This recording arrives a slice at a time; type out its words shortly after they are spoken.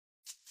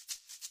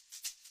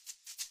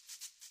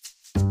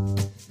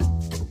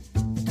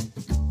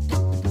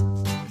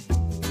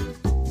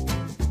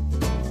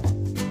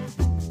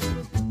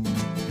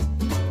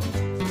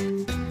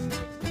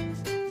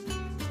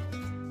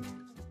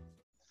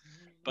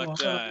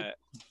But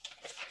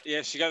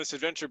yeah, she got this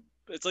adventure.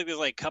 It's like this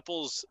like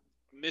couples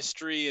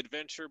mystery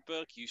adventure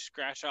book. You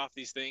scratch off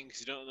these things,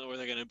 you don't know where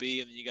they're gonna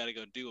be, and then you got to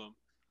go do them.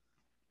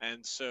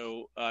 And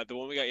so the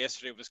one we got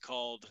yesterday was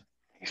called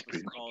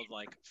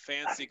like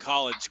Fancy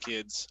College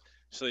Kids.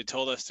 So they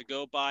told us to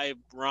go buy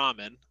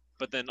ramen,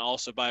 but then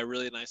also buy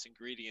really nice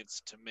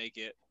ingredients to make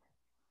it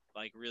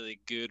like really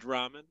good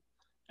ramen,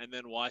 and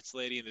then watch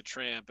Lady and the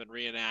Tramp and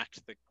reenact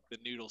the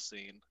noodle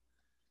scene.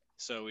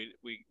 So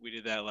we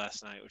did that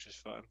last night, which was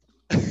fun.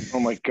 Oh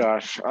my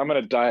gosh, I'm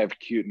gonna die of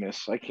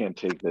cuteness. I can't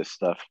take this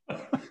stuff.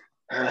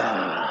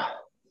 It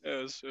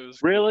was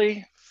really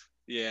cool.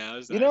 Yeah, it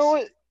was you nice. know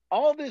what?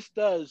 All this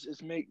does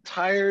is make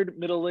tired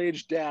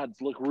middle-aged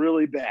dads look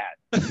really bad.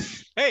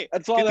 Hey,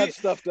 that's all that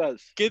stuff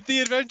does. Get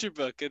the adventure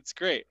book. It's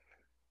great.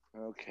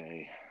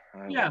 Okay.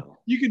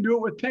 You can do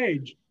it with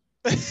Paige.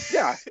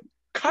 Yeah.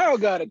 Kyle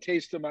got a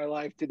taste of my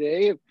life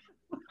today.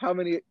 How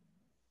many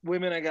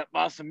women I got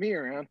bossing me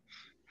around.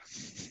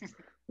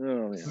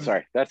 Oh, man.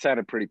 Sorry. That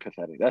sounded pretty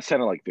pathetic. That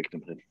sounded like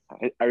victimhood.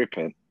 I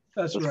repent.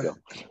 Let's right. Go.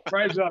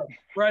 Rise up.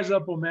 Rise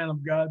up, O man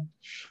of God.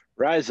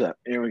 Rise up.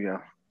 Here we go.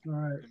 All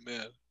right.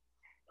 Amen.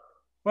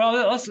 Well,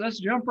 let's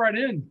jump right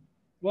in.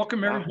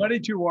 Welcome, everybody,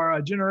 to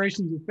our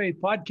Generations of Faith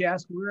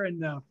podcast. We're in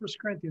 1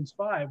 Corinthians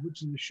 5,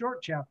 which is a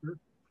short chapter.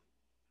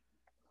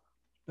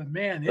 But,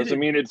 man, doesn't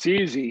mean it's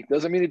easy.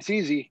 Doesn't mean it's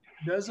easy.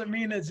 Doesn't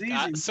mean it's easy.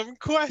 Got some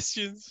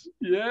questions.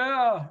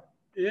 Yeah,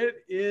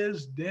 it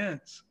is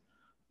dense.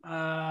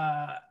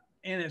 And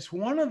it's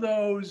one of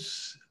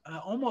those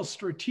almost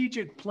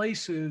strategic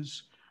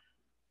places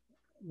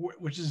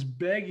which is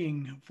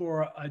begging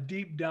for a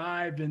deep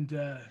dive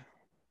into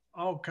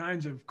all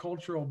kinds of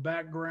cultural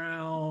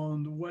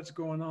background, what's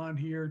going on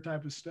here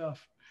type of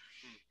stuff.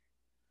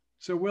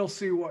 So we'll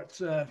see what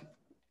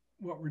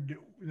we're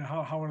doing,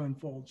 how it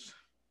unfolds.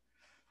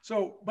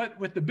 So, but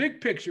with the big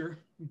picture,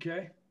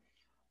 okay,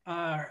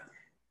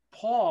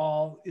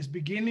 Paul is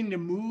beginning to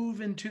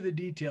move into the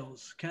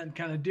details, kind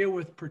of deal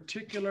with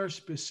particular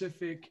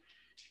specific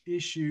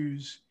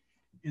issues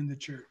in the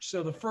church.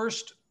 So the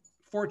first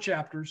 4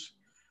 chapters,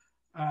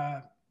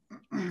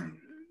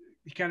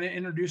 he kind of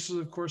introduces,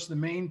 of course, the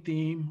main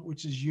theme,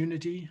 which is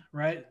unity,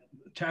 right?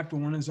 Chapter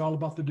 1 is all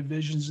about the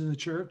divisions in the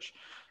church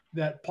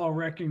that Paul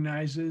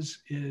recognizes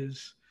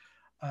is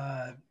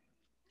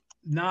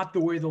not the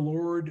way the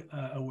Lord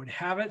would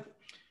have it.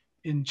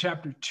 In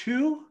chapter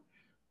 2,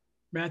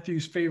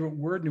 Matthew's favorite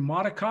word,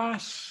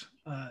 pneumatikos,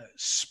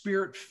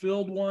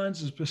 spirit-filled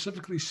ones, and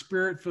specifically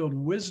spirit-filled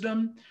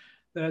wisdom,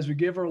 that as we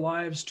give our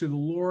lives to the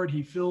Lord,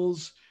 he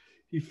fills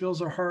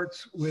our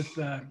hearts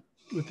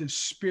with his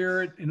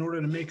spirit in order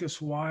to make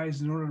us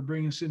wise, in order to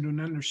bring us into an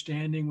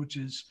understanding which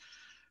is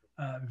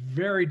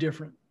very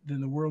different than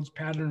the world's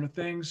pattern of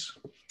things.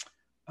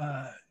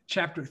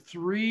 Chapter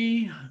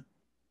 3,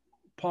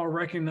 Paul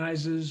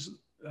recognizes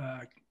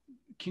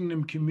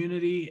kingdom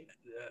community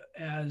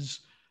as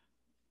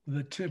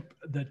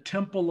the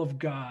temple of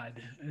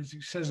God, as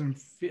he says in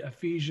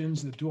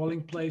Ephesians, the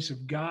dwelling place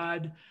of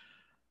God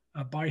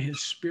by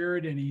his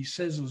spirit. And he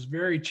says those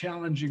very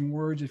challenging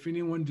words: if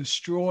anyone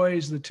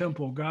destroys the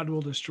temple, God will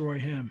destroy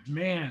him.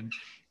 Man,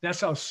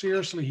 that's how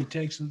seriously he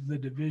takes the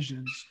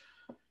divisions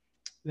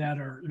that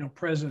are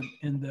present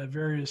in the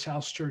various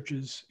house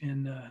churches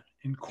in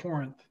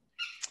Corinth.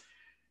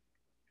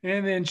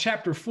 And then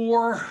chapter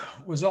 4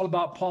 was all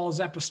about Paul's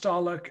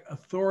apostolic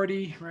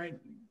authority, right?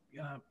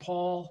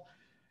 Paul,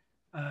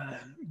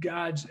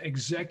 God's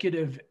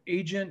executive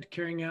agent,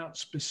 carrying out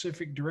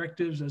specific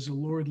directives as the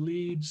Lord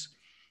leads,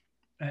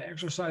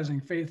 exercising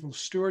faithful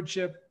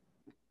stewardship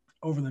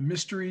over the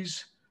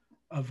mysteries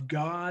of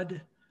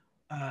God.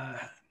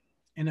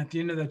 And at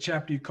the end of that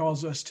chapter, he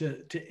calls us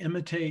to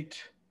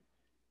imitate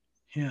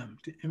him,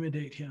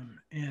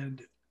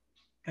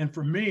 And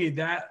for me,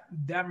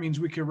 that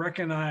means we can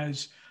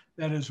recognize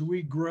that as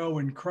we grow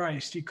in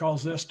Christ, he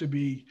calls us to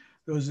be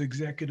those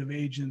executive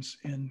agents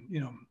and,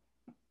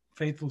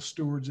 faithful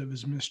stewards of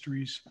his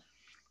mysteries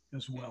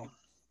as well.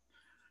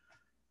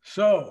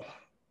 So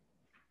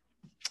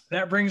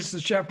that brings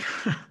us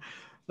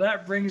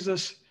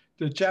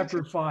to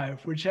chapter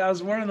 5, which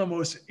has one of the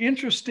most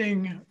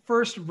interesting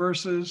first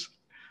verses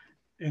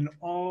in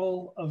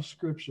all of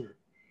Scripture.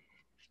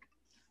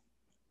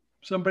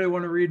 Somebody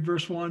want to read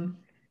verse 1?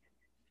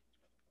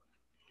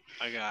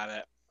 I got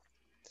it.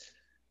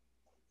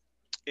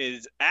 It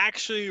is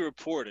actually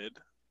reported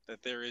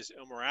that there is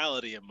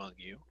immorality among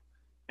you,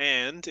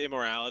 and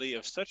immorality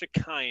of such a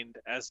kind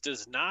as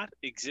does not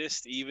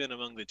exist even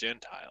among the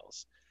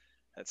Gentiles,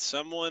 that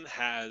someone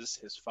has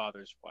his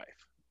father's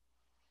wife.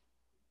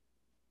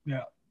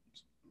 Yeah,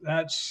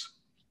 that's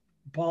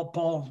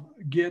Paul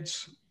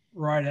gets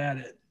right at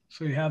it.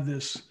 So you have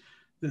this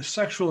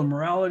sexual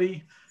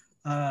immorality,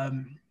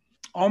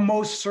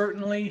 almost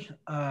certainly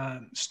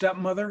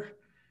stepmother.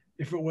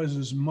 If it was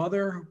his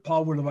mother,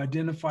 Paul would have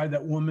identified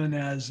that woman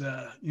as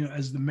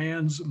as the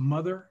man's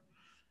mother,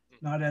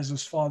 not as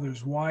his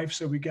father's wife.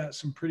 So we got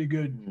some pretty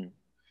good,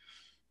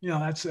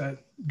 that's a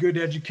good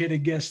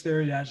educated guess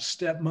there. That's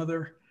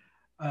stepmother.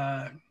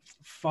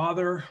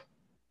 Father,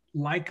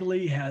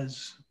 likely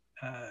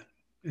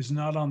is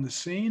not on the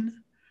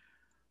scene.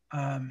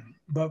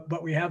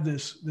 But we have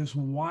this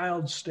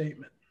wild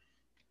statement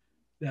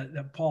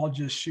that Paul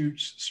just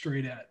shoots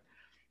straight at.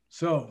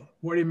 So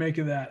what do you make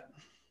of that?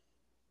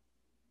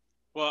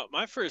 Well,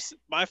 my first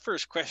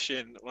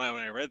question when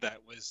I read that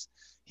was,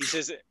 he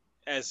says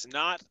as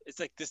not, it's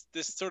like this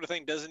sort of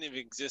thing doesn't even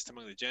exist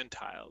among the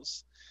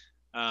Gentiles.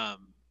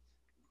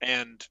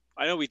 And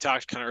I know we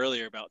talked kind of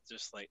earlier about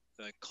just like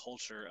the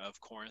culture of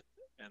Corinth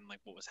and like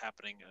what was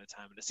happening at the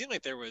time. And it seemed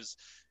like there was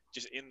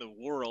just in the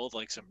world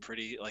like some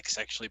pretty like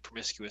sexually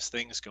promiscuous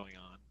things going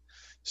on.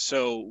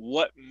 So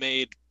what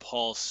made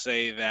Paul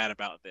say that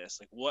about this?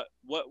 Like what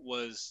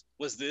was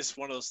this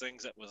one of those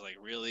things that was like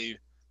really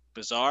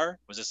bizarre?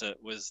 Was this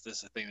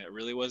a thing that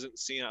really wasn't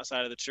seen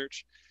outside of the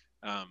church?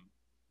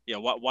 Yeah,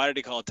 why did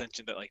he call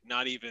attention that like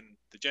not even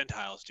the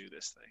Gentiles do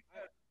this thing?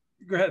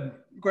 Go ahead,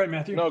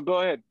 Matthew. No,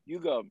 go ahead. You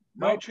go.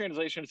 My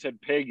translation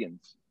said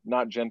pagans,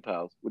 not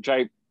Gentiles, which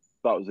I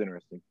thought was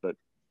interesting. But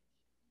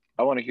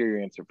I want to hear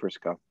your answer first,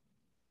 Kyle.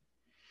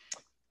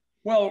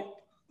 Well,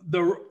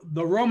 the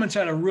Romans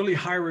had a really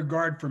high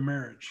regard for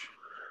marriage,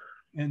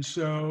 and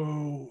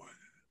so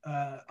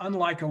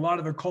unlike a lot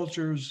of the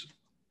cultures,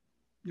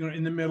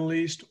 in the Middle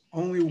East,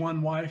 only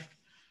one wife,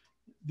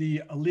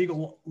 the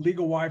legal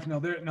wife. Now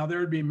there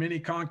would be many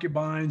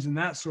concubines and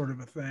that sort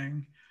of a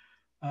thing.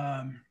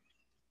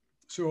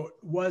 So it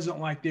wasn't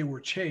like they were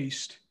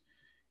chaste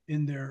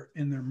in their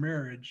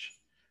marriage,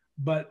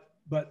 but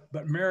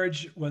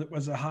marriage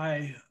was a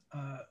high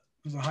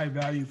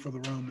value for the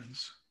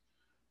Romans,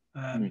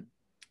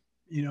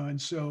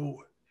 and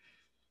so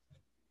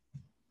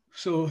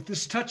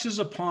this touches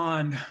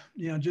upon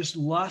just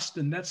lust,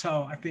 and that's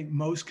how I think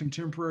most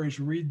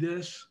contemporaries read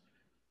this,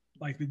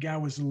 like the guy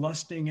was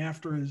lusting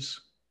after his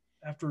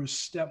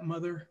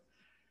stepmother.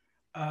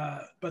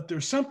 But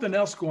there's something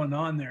else going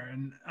on there,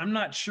 and I'm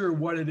not sure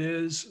what it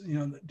is.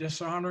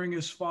 Dishonoring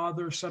his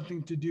father,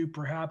 something to do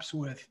perhaps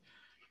with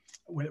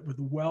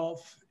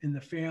wealth in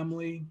the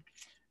family.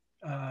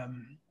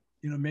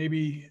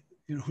 Maybe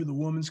who the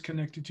woman's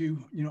connected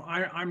to.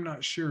 I'm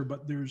not sure,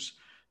 but there's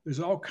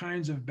all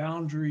kinds of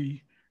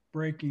boundary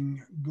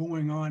breaking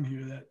going on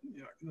here that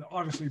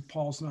obviously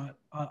Paul's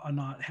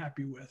not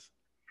happy with.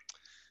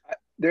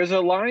 There's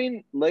a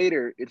line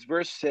later. It's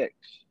verse 6.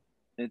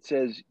 It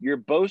says, "Your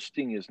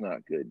boasting is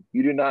not good.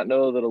 You do not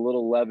know that a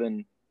little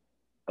leaven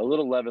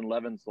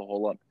leavens the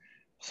whole lump."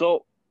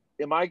 So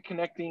am I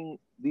connecting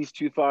these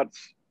two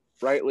thoughts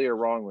rightly or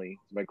wrongly?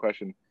 Is my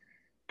question.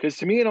 Because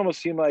to me, it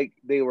almost seemed like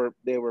they were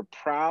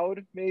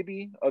proud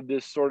maybe of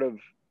this sort of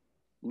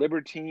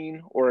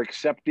libertine or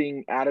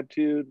accepting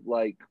attitude,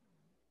 like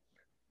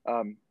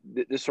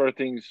this sort of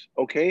thing's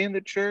okay in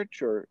the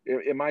church, or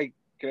am I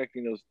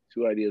connecting those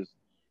two ideas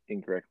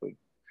incorrectly?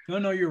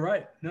 No, you're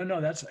right.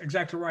 No, that's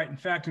exactly right. In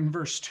fact, in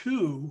verse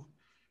 2,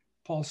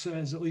 Paul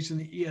says, at least in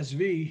the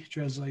ESV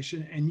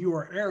translation, "and you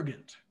are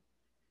arrogant,"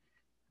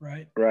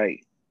 right?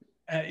 Right.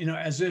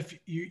 As if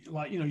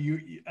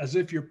as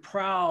if you're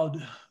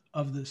proud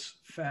of this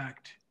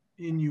fact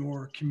in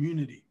your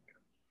community.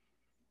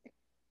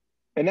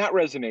 And that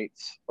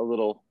resonates a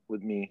little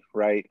with me,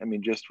 right? I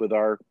mean, just with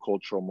our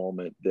cultural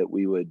moment that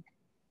we would,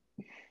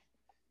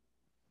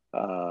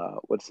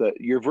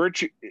 your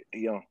virtue,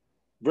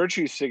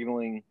 virtue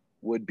signaling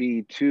would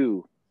be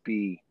to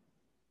be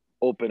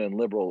open and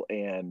liberal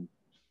and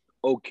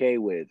okay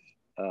with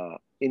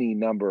any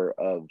number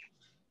of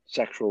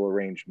sexual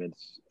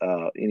arrangements,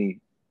 any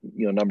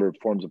number of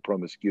forms of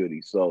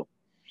promiscuity. So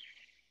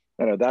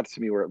I know that's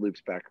to me where it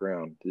loops back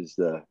around, is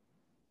the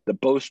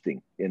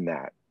boasting in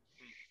that.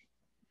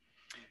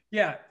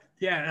 Yeah,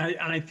 and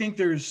I think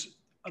there's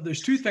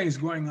two things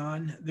going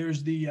on.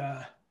 There's the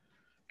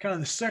kind of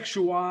the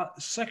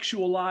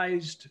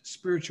sexualized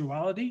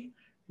spirituality.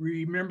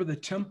 Remember, the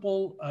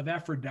temple of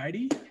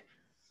Aphrodite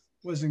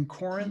was in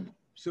Corinth,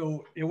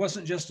 so it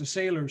wasn't just a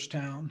sailor's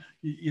town,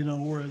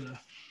 where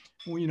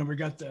we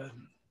got the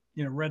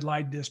red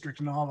light district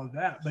and all of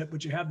that,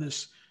 but you have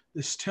this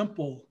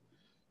temple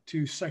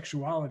to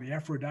sexuality,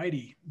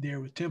 Aphrodite, there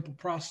with temple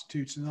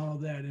prostitutes and all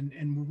of that,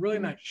 and we're really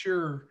not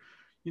sure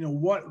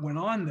what went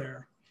on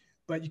there,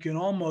 but you can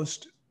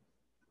almost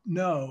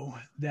know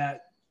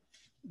that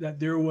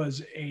there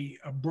was a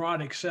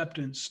broad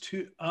acceptance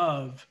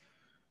of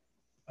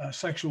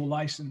sexual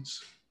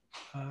license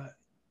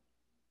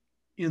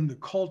in the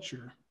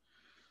culture.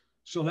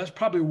 So that's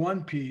probably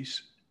one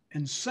piece.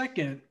 And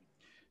second,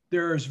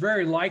 there is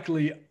very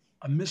likely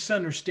a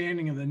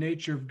misunderstanding of the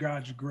nature of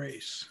God's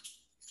grace,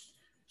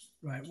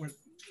 right? When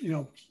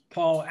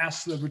Paul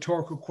asks the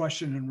rhetorical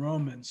question in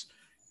Romans,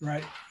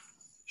 right?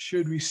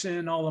 Should we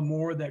sin all the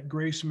more that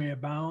grace may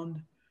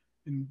abound?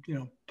 And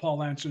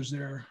Paul answers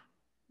there,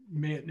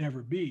 may it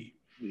never be.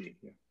 Yeah.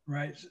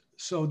 Right.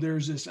 So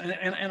there's this, and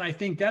I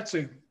think that's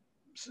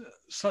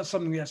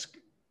something that's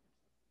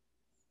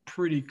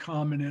pretty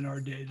common in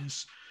our day.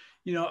 This,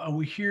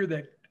 we hear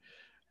that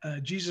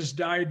Jesus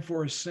died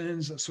for his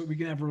sins so we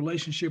can have a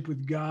relationship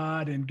with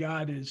God, and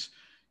God is,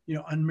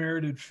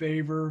 unmerited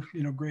favor.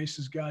 Grace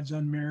is God's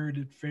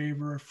unmerited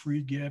favor, a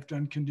free gift,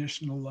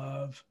 unconditional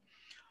love,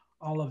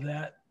 all of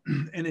that.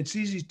 And it's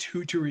easy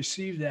to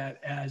receive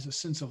that as a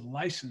sense of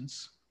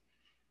license,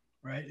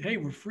 right? Hey,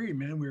 we're free,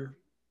 man.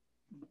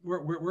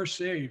 We're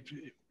saved.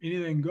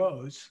 Anything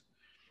goes,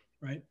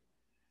 right?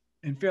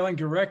 And failing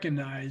to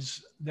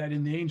recognize that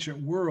in the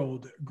ancient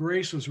world,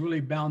 grace was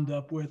really bound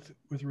up with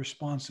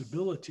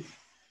responsibility.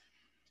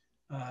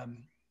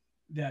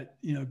 That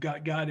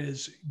God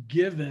has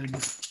given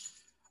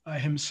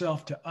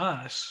himself to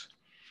us,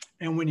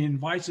 and when he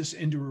invites us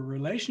into a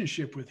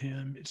relationship with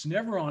him, it's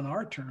never on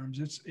our terms.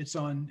 It's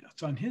on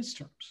his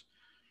terms.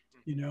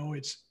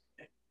 It's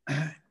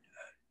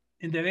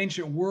in that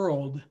ancient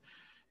world,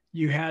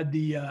 you had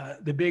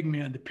the big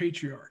man, the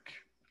patriarch,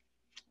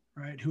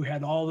 right, who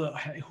had all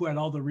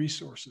the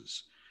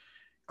resources.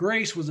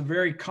 Grace was a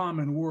very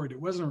common word. It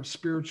wasn't a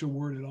spiritual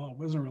word at all. It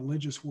wasn't a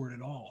religious word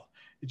at all.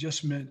 It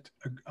just meant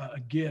a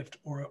gift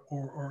or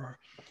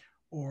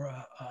a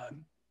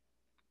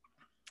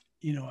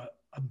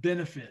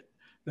benefit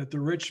that the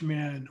rich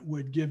man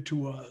would give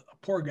to a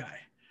poor guy,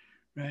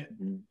 right?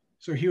 Mm-hmm.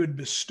 So he would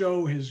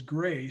bestow his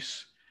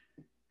grace,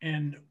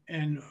 and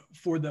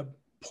for the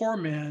poor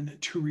man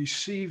to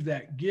receive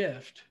that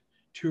gift,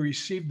 to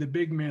receive the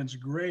big man's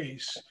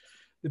grace,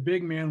 the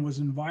big man was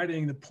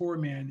inviting the poor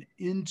man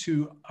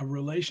into a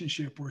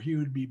relationship where he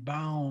would be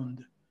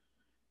bound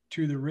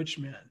to the rich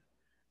man.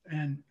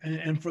 And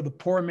for the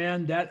poor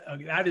man, that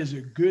is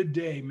a good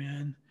day,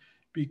 man,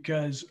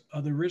 because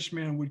the rich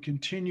man would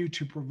continue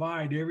to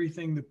provide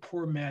everything the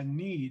poor man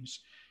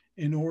needs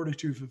in order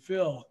to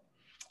fulfill,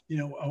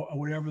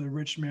 whatever the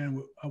rich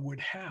man would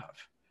have.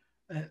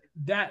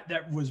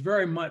 That was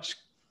very much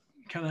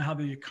kind of how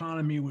the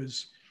economy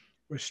was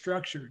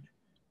structured,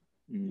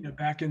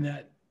 back in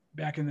that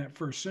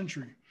first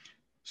century.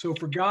 So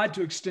for God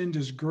to extend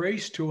his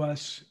grace to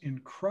us in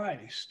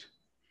Christ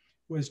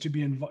was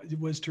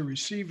to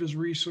receive his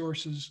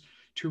resources,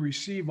 to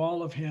receive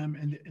all of him,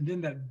 and then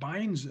that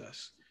binds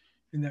us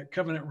in that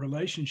covenant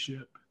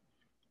relationship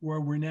where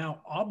we're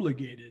now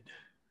obligated,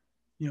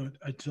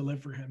 to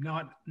live for him.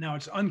 Now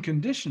it's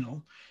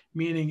unconditional,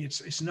 meaning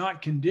it's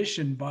not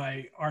conditioned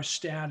by our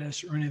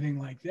status or anything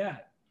like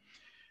that,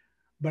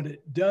 but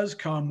it does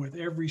come with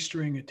every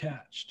string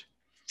attached.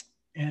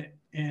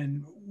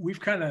 And we've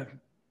kind of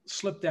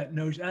slipped that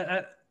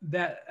notion.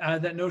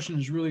 That notion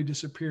has really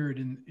disappeared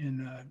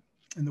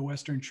in the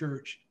Western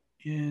church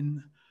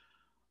in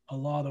a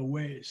lot of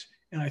ways.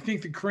 And I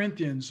think the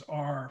Corinthians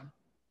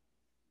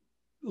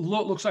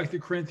looks like the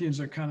Corinthians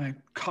are kind of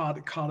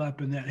caught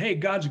up in that. Hey,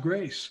 God's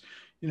grace,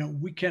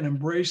 we can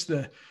embrace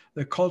the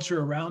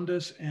culture around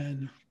us,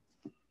 and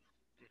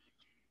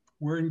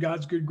we're in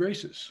God's good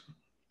graces.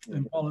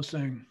 And Paul is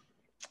saying,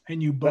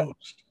 and you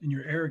boast and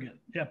you're arrogant.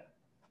 Yeah.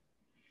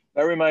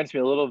 That reminds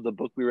me a little of the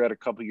book we read a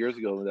couple of years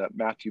ago, that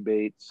Matthew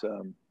Bates,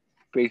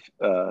 Faith,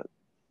 was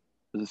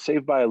it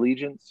Saved by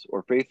Allegiance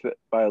or Faith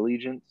by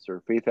Allegiance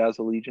or Faith as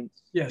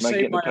Allegiance? Yeah, Am I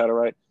getting the title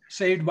right?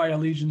 Saved by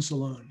Allegiance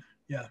alone.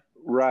 Yeah.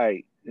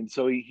 Right. And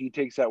so he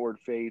takes that word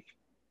faith,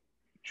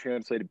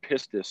 translated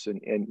pistis,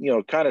 and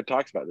kind of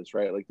talks about this,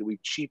 right? Like that we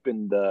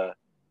cheapened the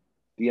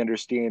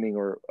understanding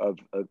of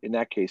in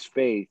that case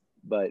faith,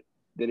 but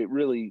that it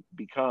really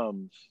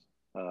becomes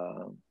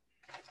a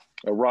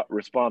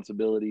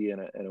responsibility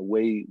and a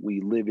way we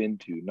live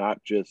into,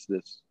 not just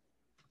this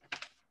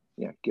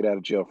get out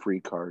of jail free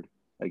card,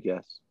 I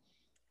guess.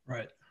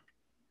 Right.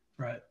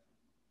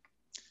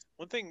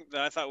 One thing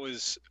that I thought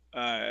was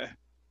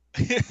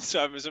so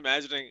I was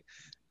imagining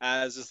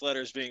as this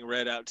letter is being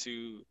read out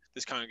to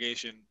this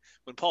congregation,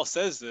 when Paul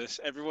says this,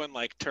 everyone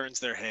like turns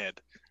their head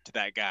to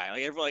that guy.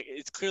 Like everyone,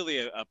 it's clearly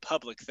a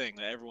public thing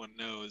that everyone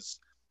knows.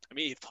 I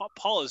mean,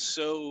 Paul is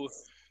so.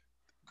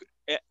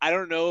 I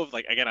don't know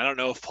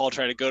if Paul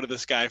tried to go to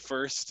this guy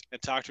first and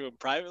talk to him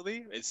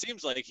privately. It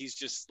seems like he's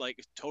just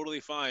like totally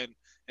fine,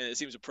 and it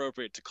seems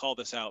appropriate to call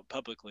this out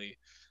publicly,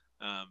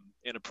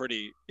 in a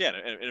pretty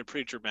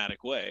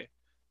dramatic way.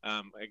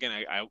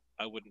 Again,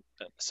 I wouldn't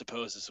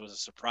suppose this was a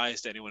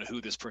surprise to anyone who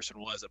this person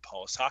was that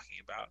Paul was talking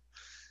about,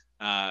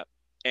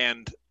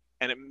 and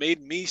it made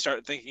me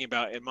start thinking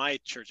about in my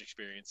church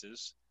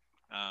experiences,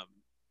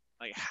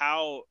 like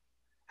how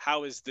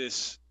is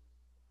this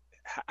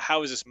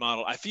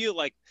model? I feel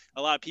like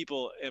a lot of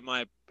people in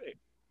my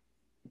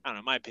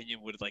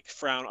opinion would like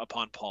frown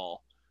upon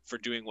Paul for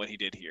doing what he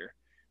did here,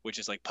 which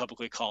is like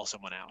publicly call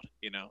someone out.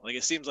 Like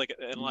it seems like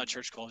in a lot of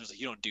church cultures, like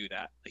you don't do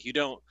that. Like you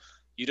don't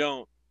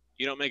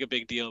make a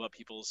big deal about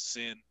people's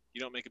sin. You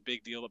don't make a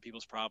big deal about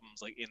people's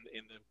problems, like in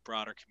the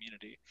broader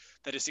community.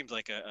 That just seems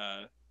like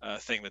a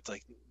thing that's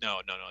like, no.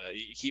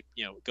 You keep,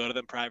 go to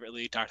them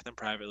privately, talk to them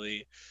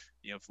privately,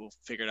 we'll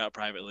figure it out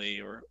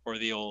privately, or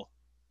the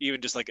even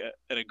just like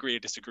an agree to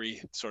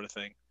disagree sort of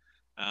thing.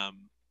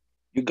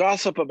 You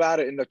gossip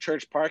about it in the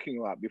church parking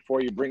lot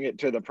before you bring it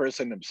to the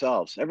person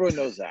themselves. Everyone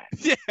knows that.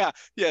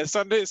 Yeah.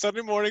 Sunday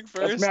morning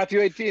first. That's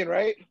Matthew 18,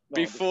 right? No,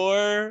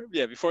 before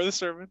the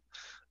sermon.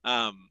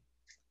 I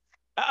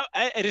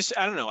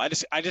don't know.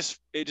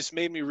 It just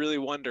made me really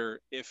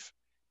wonder if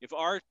if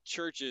our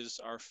churches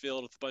are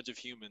filled with a bunch of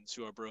humans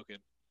who are broken,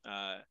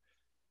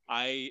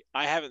 I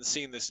haven't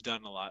seen this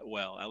done a lot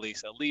well. At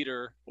least a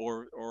leader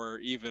or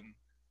even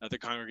the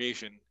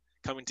congregation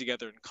coming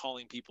together and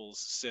calling people's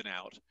sin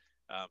out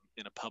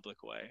in a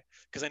public way.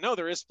 Because I know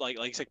there is like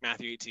you said,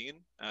 Matthew 18.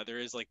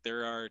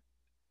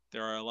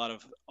 There are a lot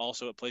of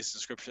also places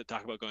in Scripture that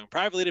talk about going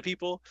privately to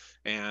people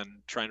and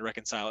trying to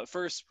reconcile it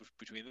first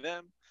between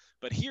them.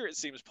 But here it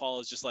seems Paul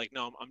is just like,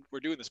 no, we're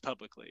doing this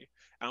publicly.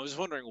 And I was just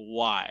wondering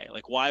why.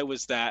 Like, why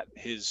was that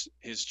his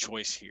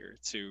choice here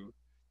to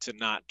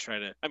not try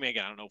to? I mean,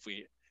 again, I don't know if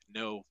we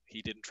know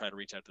he didn't try to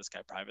reach out to this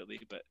guy privately,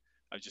 but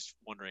I was just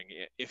wondering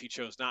if he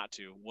chose not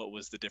to, what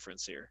was the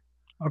difference here?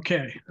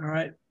 Okay. All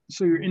right.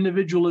 So your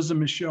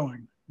individualism is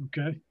showing.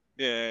 Okay.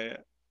 Yeah.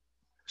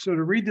 So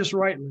to read this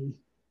rightly,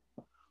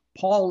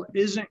 Paul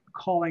isn't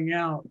calling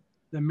out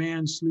the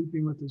man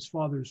sleeping with his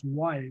father's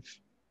wife.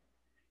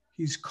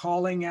 He's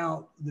calling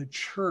out the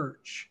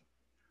church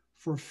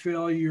for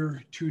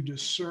failure to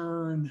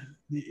discern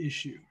the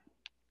issue.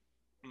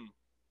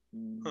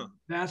 Huh.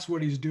 That's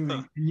what he's doing.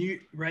 Huh. And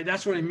right?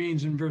 That's what it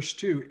means in verse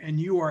 2. And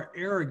you are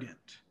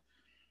arrogant,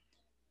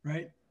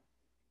 right?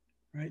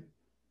 Right?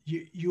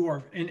 You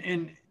are,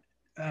 and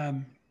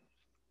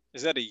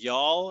is that a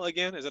y'all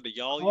again? Is that a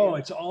y'all? Oh,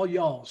 it's all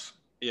y'alls.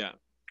 Yeah.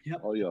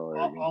 Yep. All y'all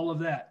are all of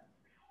that,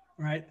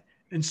 right?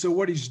 And so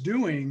what he's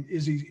doing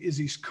is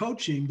he's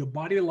coaching the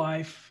body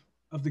life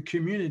of the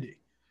community.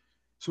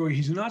 So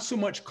he's not so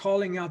much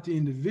calling out the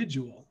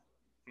individual.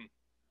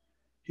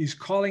 He's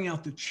calling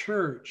out the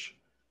church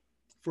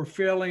for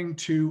failing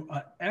to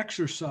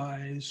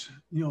exercise,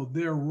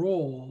 their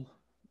role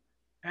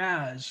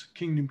as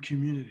kingdom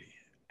community,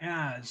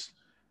 as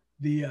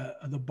the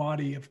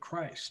body of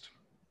Christ.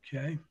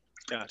 Okay.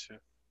 Gotcha.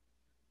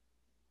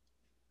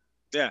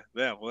 Yeah.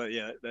 Well,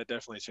 yeah, that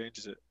definitely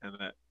changes it, and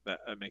that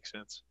makes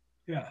sense.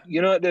 Yeah.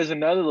 There's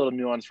another little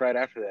nuance right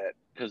after that,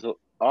 because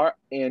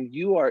and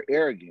you are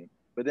arrogant,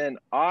 but then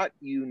ought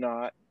you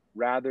not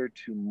rather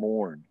to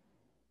mourn?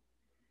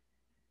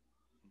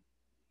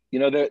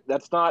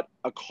 That's not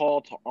a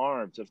call to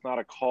arms. It's not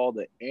a call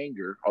to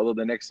anger, although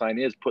the next line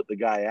is put the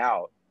guy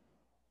out.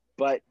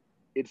 But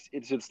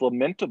it's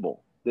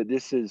lamentable that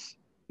this is,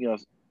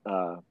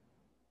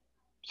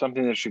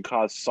 something that should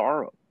cause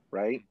sorrow,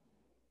 right?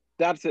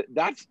 That's it.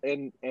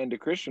 And to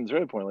Christian's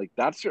earlier point, like,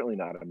 that's certainly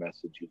not a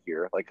message you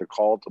hear, like a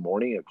call to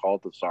mourning, a call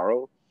to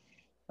sorrow.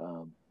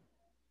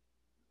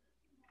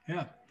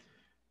 Yeah.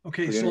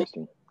 Okay. So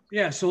interesting.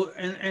 Yeah. So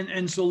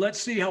and so let's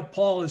see how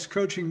Paul is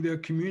coaching the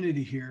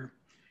community here.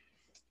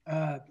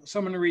 So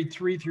I'm going to read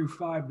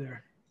 3-5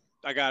 there.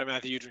 I got it,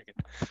 Matthew. You drinking?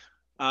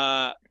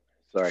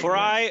 Sorry. For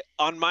I,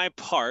 on my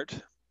part,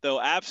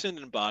 though absent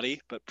in body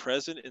but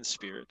present in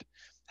spirit,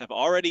 have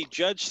already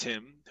judged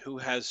him who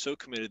has so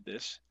committed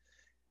this,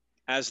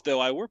 as though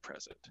I were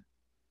present.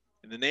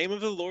 In the name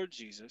of the Lord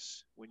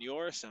Jesus, when you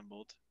are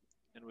assembled,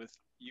 and with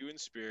you in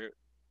spirit,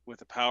 with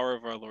the power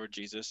of our Lord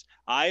Jesus,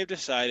 I have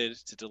decided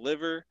to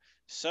deliver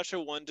such a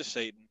one to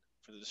Satan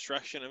for the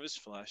destruction of his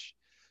flesh,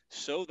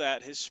 so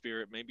that his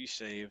spirit may be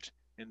saved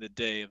in the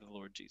day of the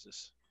Lord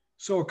Jesus.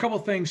 So a couple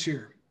things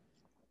here.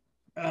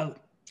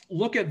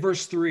 Look at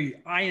verse 3.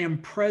 I am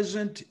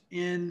present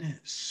in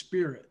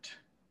spirit,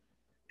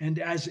 and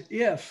as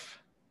if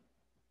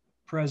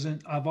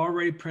present, I've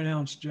already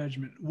pronounced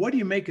judgment. What do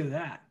you make of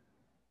that?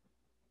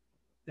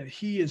 That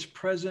he is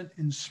present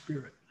in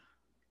spirit.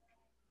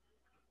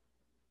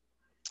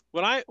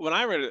 When I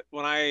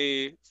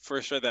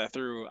first read that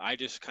through, I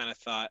just kind of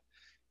thought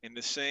in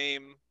the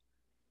same,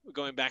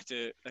 going back to,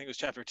 I think it was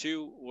chapter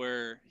 2,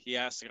 where he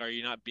asked, like, are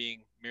you not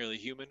being merely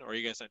human, or are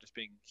you guys not just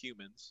being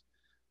humans?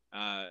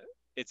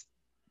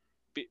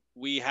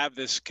 We have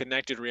this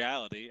connected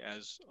reality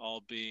as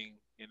all being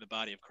in the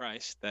body of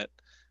Christ, that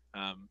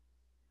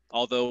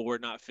although we're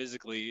not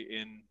physically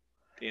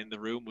in the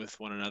room with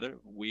one another,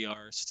 we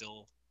are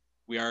still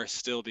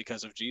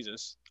because of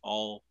Jesus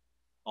all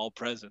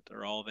present,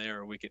 or all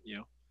there. We can,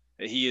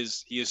 he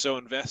is so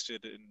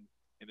invested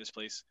in this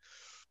place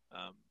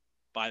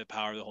by the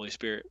power of the Holy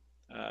Spirit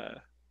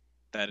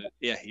that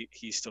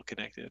he's still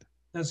connected.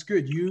 That's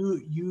good.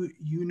 You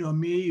know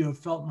me. You have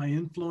felt my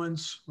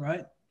influence,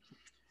 right?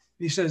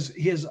 He says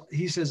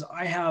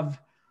I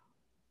have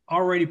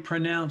already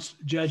pronounced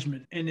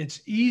judgment, and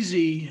it's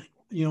easy,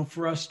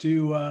 for us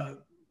to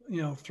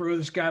throw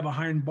this guy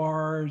behind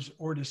bars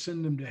or to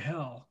send him to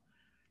hell.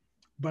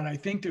 But I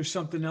think there's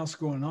something else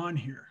going on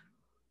here,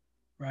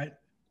 right?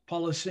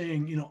 Paul is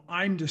saying,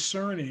 I'm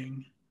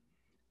discerning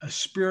a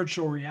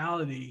spiritual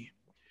reality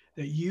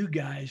that you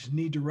guys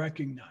need to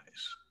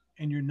recognize,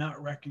 and you're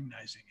not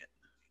recognizing it,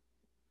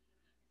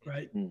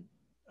 right?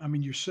 I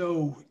mean, you're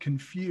so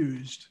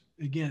confused.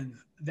 Again,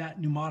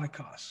 that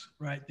pneumatikos,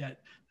 right?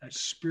 That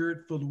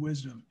spirit-filled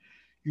wisdom.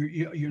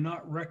 You're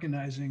not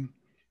recognizing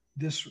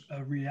this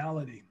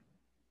reality.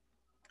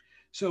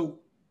 So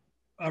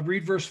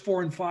read verse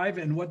 4 and 5.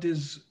 And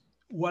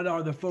what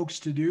are the folks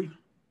to do?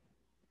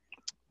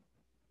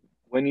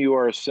 When you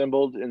are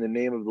assembled in the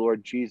name of the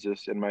Lord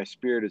Jesus, and my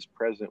spirit is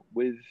present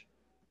with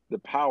the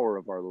power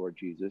of our Lord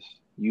Jesus,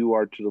 you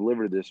are to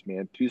deliver this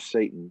man to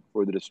Satan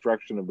for the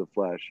destruction of the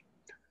flesh,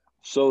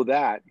 so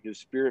that his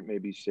spirit may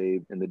be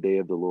saved in the day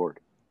of the Lord.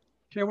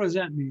 Okay, what does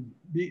that mean?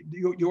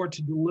 You're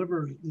to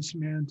deliver this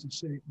man to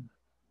Satan.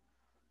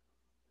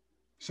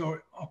 So,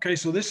 okay,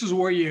 so this is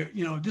where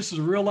this is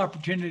a real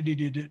opportunity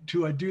to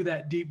do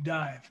that deep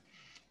dive.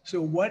 So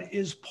what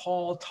is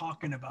Paul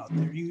talking about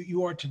there?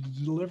 You are to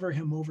deliver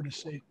him over to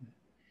Satan.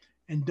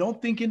 And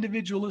don't think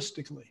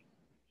individualistically.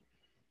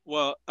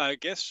 Well, I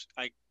guess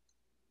I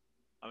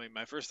mean,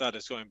 my first thought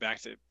is going back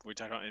to we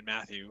talked about in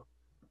Matthew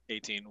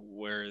 18,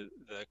 where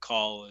the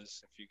call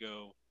is if you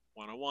go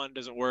one-on-one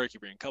doesn't work, you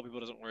bring a couple people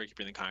doesn't work, you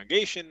bring the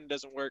congregation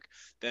doesn't work,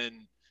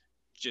 then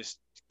just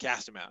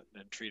cast them out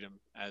and treat them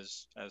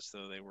as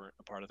though they weren't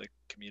a part of the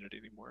community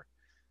anymore.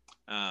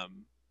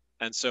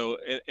 And so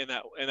in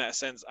that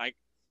sense,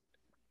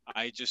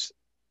 I just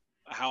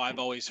how I've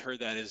always heard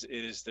that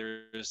is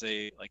there is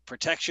a like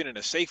protection and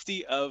a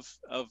safety of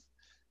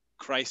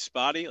Christ's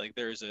body. Like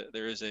there is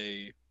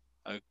a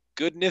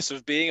goodness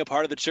of being a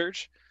part of the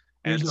church.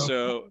 And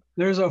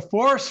there's a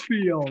force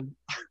field.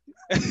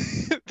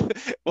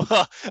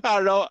 Well, I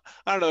don't know.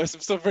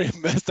 There's some pretty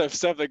messed up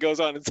stuff that goes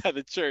on inside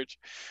the church.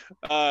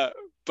 But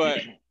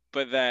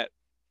that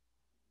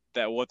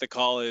what the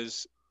call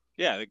is,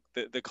 yeah,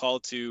 the call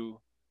to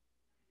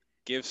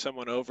give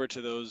someone over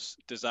to those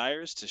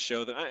desires, to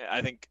show them.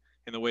 I think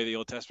in the way the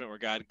Old Testament, where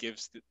God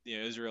gives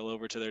Israel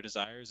over to their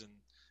desires,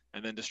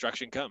 and then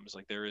destruction comes.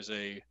 Like there is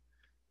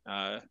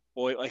well,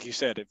 like you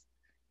said,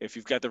 if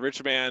you've got the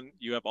rich man,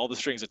 you have all the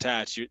strings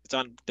attached. It's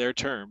on their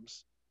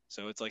terms.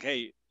 So it's like,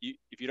 hey,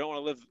 if you don't want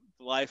to live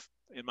life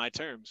in my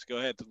terms, go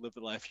ahead to live the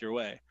life your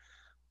way,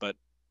 but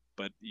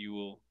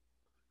you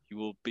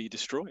will be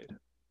destroyed.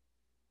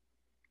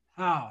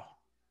 How?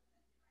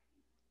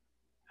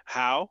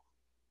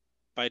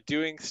 By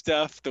doing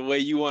stuff the way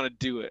you want to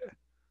do it.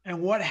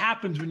 And what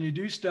happens when you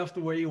do stuff the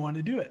way you want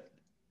to do it?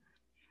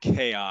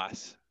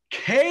 Chaos.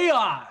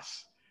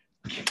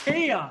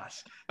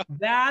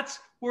 That's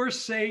where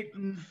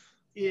Satan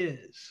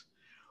is.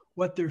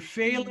 What they're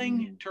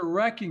failing to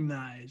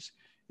recognize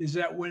is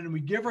that when we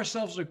give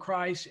ourselves to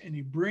Christ and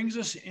he brings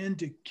us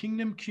into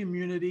kingdom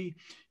community,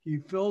 he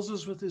fills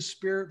us with his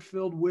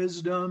spirit-filled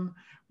wisdom,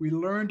 we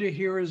learn to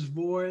hear his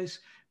voice,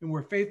 and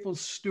we're faithful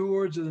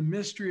stewards of the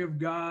mystery of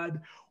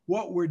God.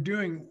 What we're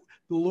doing,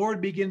 the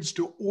Lord begins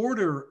to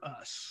order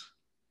us,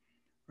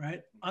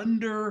 right?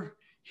 Under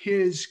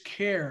his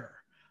care,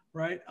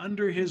 right?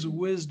 Under his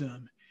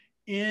wisdom,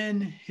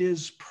 in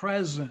his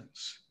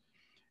presence.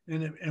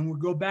 And we'll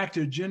go back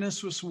to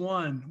Genesis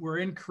 1, where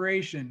in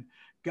creation,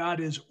 God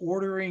is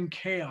ordering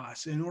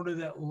chaos in order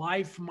that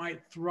life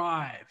might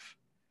thrive.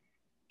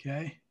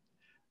 Okay?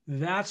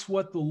 That's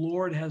what the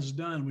Lord has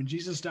done. When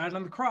Jesus died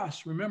on the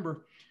cross,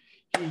 remember,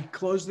 he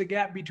closed the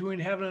gap between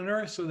heaven and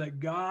earth so that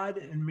God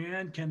and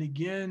man can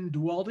again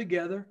dwell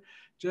together,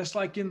 just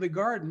like in the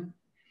garden,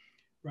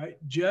 right?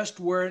 Just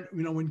where,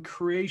 when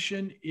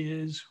creation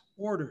is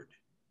ordered.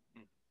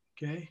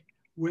 Okay?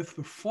 With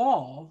the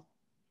fall,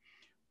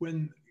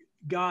 when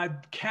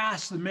God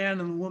cast the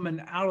man and the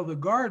woman out of the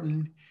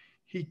garden,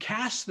 he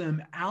cast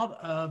them out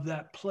of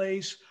that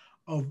place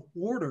of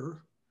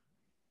order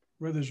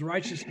where there's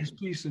righteousness,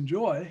 peace, and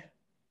joy,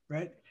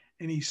 right?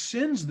 And he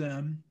sends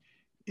them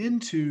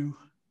into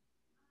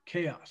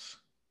chaos,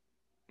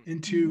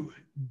 into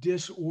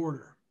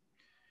disorder.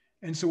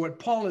 And so what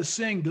Paul is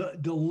saying,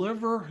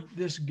 deliver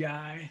this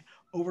guy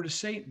over to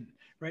Satan,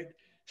 right?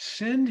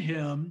 Send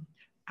him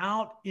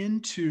out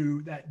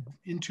into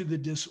the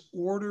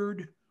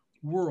disordered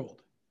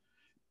world,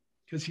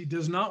 because he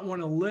does not want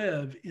to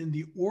live in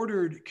the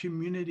ordered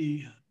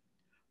community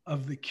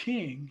of the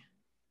king.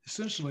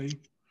 Essentially,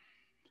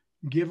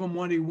 give him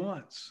what he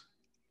wants.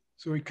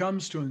 So he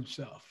comes to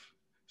himself.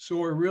 So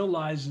he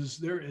realizes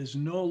there is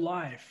no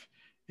life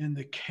in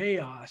the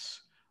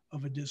chaos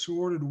of a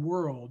disordered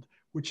world,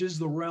 which is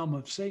the realm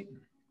of Satan.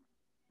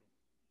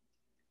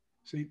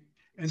 See,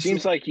 and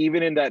seems like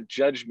even in that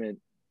judgment,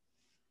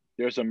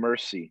 there's a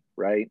mercy,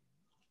 right?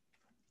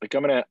 Like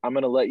I'm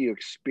gonna let you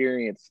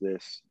experience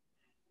this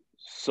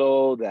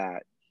so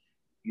that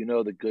you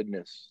know the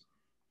goodness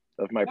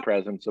of my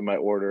presence, of my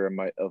order, and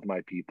of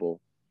my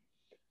people.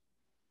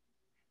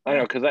 I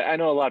know, because I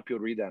know a lot of people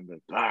read that and be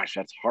like, gosh,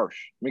 that's harsh.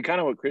 I mean, kind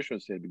of what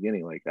Christian said at the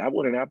beginning, like that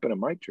wouldn't happen in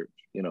my church.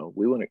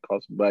 We wouldn't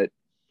cause, but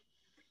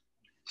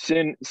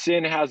sin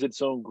has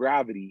its own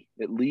gravity.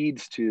 It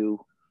leads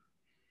to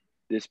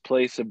this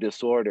place of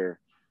disorder.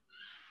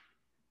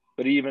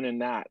 But even in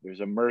that, there's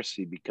a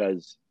mercy,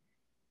 because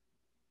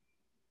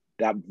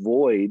that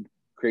void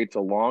creates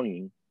a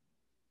longing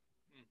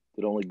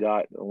that only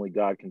God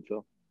can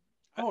fill.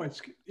 Oh,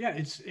 it's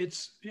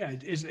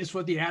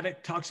what the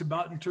addict talks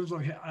about in terms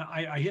of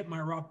I hit my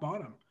rock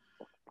bottom.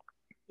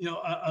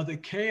 The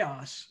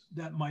chaos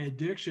that my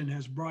addiction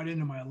has brought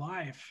into my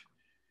life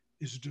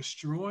is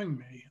destroying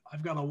me.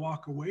 I've got to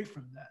walk away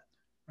from that,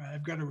 right?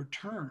 I've got to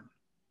return,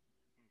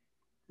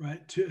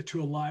 right,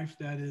 to a life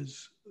that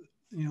is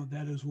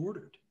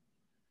ordered.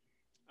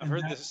 I've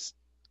heard this.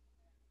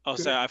 Oh,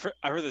 so I've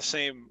heard the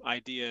same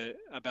idea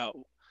about,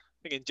 I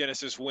think in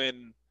Genesis,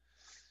 when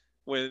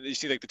you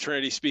see like the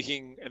Trinity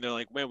speaking, and they're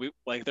like, man, we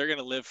like they're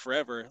gonna live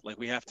forever, like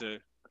we have to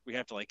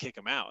like kick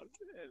them out.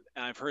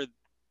 And I've heard,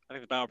 I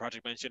think the Bible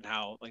Project mentioned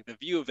how like the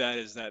view of that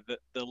is that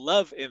the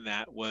love in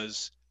that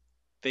was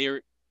they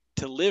are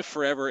to live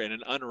forever in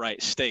an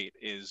unright state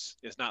is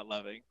not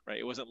loving, right?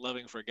 It wasn't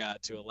loving for God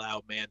to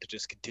allow man to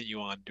just continue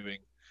on doing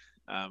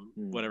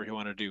whatever he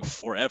wanted to do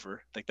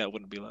forever. Like that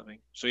wouldn't be loving.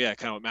 So yeah,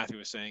 kind of what Matthew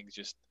was saying,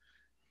 just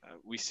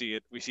we see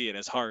it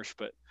as harsh,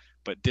 but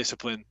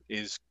discipline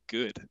is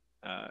good.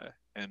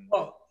 And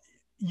well,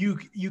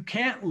 you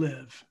can't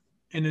live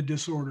in a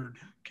disordered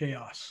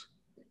chaos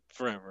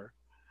forever.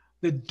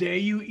 The day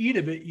you eat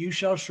of it, you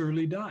shall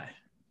surely die.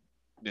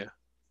 Yeah.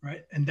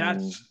 Right. And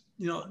that's,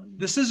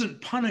 this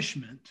isn't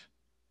punishment.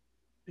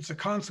 It's a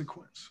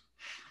consequence.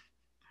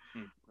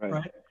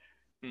 Right.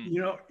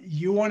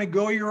 You want to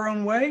go your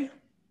own way?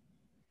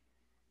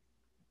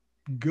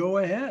 Go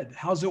ahead.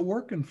 How's it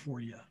working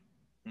for you?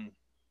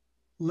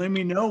 Let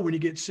me know when you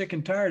get sick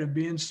and tired of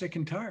being sick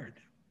and tired.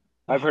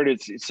 I've heard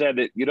it said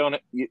that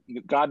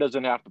God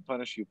doesn't have to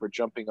punish you for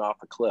jumping off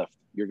a cliff.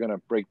 You're going to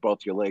break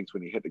both your legs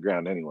when you hit the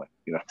ground anyway.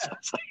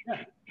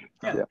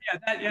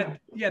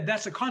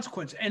 That's a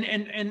consequence.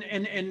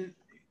 And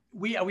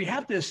we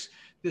have this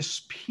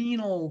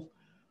penal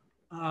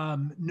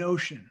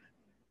notion,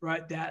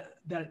 right? That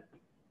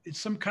it's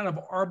some kind of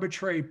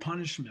arbitrary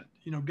punishment.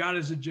 God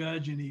is a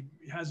judge, and he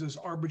has this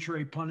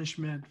arbitrary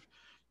punishment,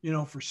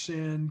 for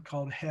sin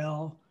called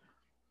hell.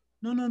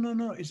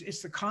 No.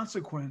 It's the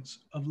consequence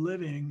of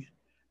living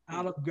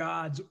out of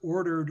God's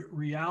ordered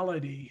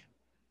reality,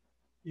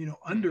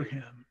 under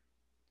him,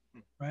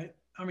 right?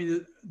 I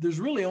mean, there's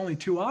really only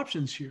two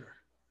options here.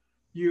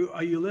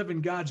 You live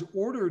in God's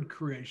ordered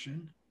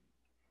creation,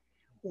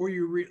 or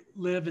you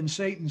live in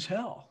Satan's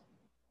hell.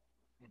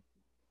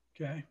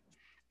 Okay.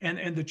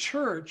 And the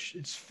church,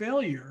 its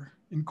failure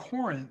in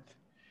Corinth,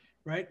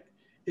 right,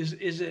 is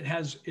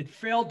it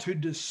failed to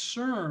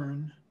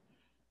discern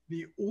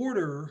the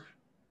order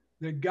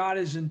that God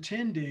is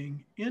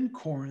intending in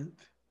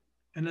Corinth,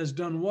 and has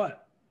done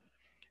what?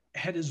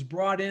 Has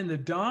brought in the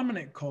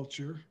dominant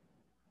culture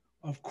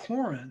of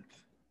Corinth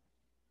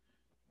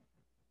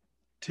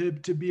to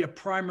be a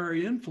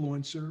primary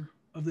influencer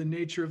of the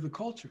nature of the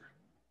culture.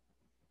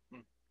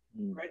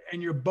 Right?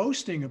 And you're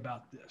boasting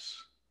about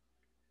this.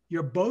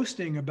 You're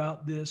boasting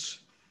about this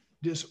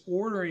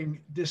disordering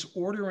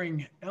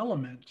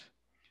element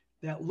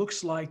that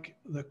looks like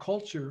the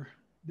culture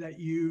that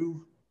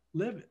you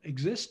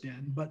exist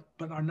in, but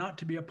are not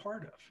to be a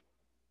part of.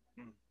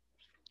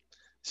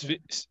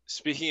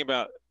 Speaking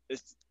about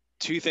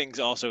two things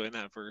also in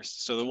that verse.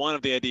 So the one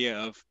of the idea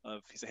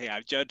of he said, hey,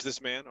 I've judged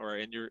this man, or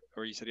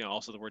you said,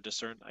 also the word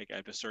discern, like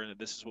I've discerned that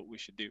this is what we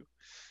should do.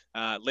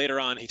 Later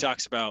on, he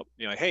talks about,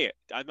 hey,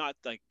 I'm not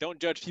like, don't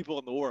judge people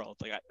in the world.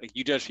 Like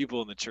you judge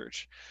people in the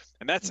church.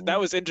 And that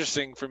was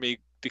interesting for me,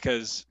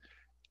 because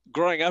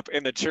growing up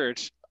in the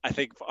church, I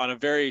think on a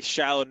very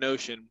shallow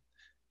notion,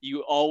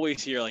 you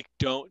always hear like,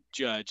 don't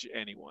judge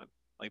anyone.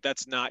 Like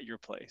that's not your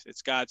place.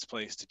 It's God's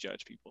place to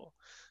judge people.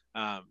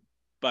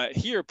 But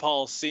here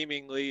Paul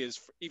seemingly is,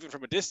 even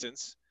from a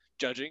distance,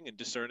 judging and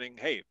discerning,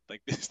 hey,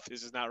 like this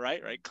is not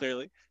right,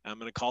 clearly. I'm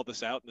going to call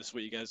this out, and this is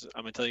what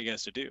I'm going to tell you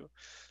guys to do.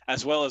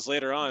 As well as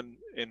later on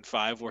in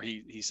 5, where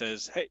he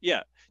says, hey,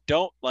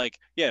 don't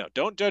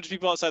judge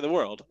people outside the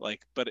world,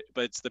 like, but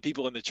it's the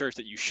people in the church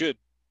that you should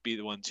be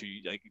the ones who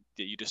like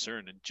that you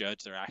discern and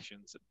judge their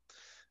actions.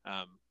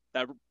 And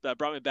that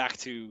brought me back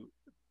to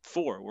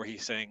 4, where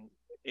he's saying,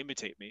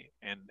 imitate me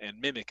and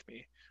mimic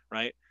me,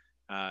 right?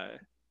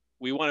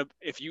 We want to,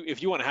 if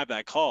you want to have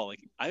that call, like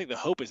I think the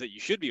hope is that you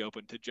should be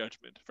open to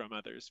judgment from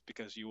others,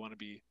 because you want to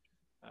be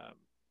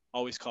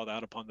always called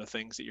out upon the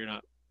things that you're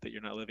not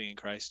living in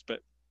Christ. But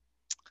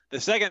the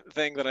second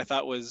thing that I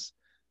thought was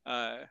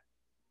that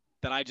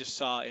I just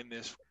saw in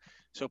this,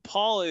 so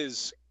Paul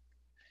is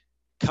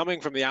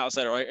coming from the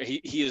outside, right?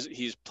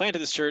 He's planted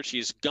this church,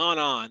 he's gone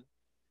on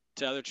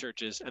to other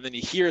churches, and then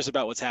he hears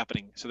about what's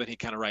happening, so then he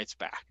kind of writes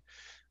back.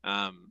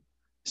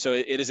 So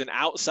it is an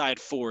outside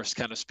force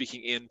kind of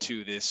speaking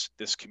into this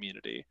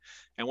community.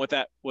 And what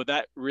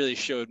that really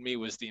showed me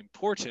was the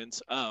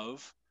importance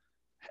of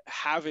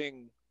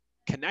having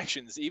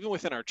connections, even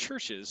within our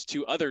churches,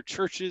 to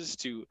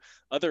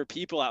other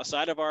people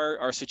outside of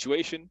our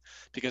situation,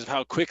 because of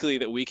how quickly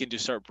that we can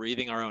just start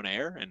breathing our own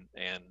air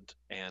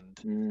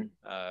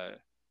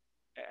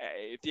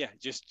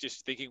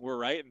just thinking we're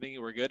right and thinking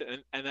we're good.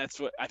 And that's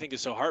what I think is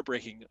so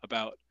heartbreaking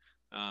about,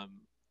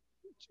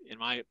 in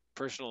my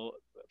personal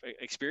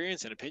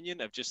experience and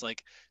opinion, of just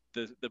like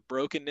the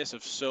brokenness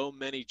of so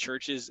many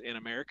churches in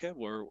America,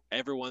 where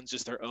everyone's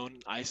just their own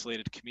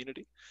isolated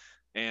community,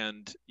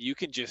 and you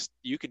can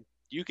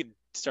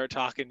start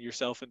talking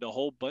yourself into a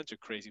whole bunch of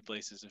crazy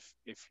places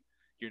if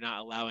you're not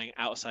allowing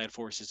outside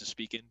forces to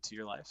speak into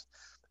your lives,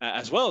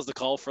 as well as the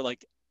call for,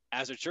 like,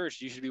 as a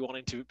church, you should be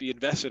wanting to be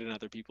invested in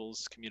other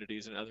people's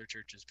communities and other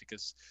churches,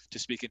 because to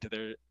speak into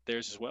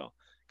theirs as well.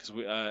 Because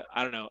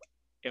I don't know,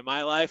 in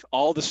my life,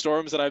 all the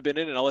storms that I've been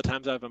in and all the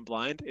times I've been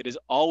blind, it has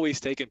always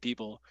taken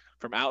people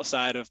from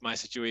outside of my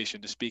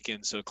situation to speak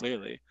in so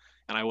clearly,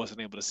 and I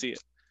wasn't able to see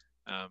it.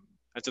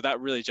 And so that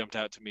really jumped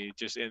out to me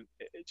just in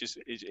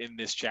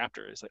this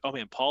chapter. It's like, oh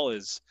man, Paul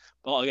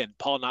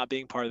not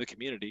being part of the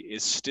community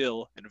is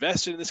still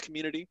invested in this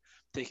community,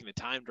 taking the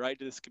time to write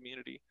to this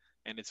community,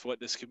 and it's what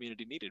this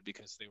community needed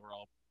because they were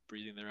all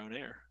breathing their own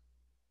air.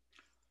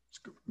 It's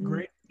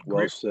great.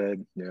 Well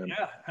said. Yeah.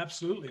 Yeah,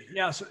 absolutely.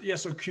 Yeah. So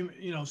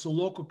so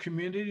local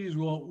communities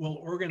will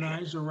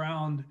organize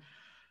around,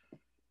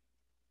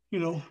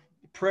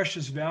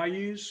 precious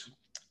values,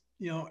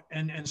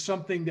 and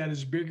something that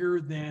is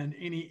bigger than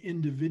any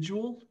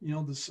individual.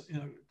 This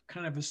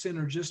kind of a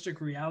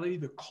synergistic reality.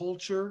 The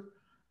culture,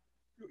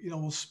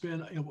 will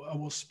spin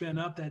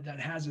up that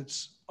has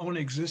its own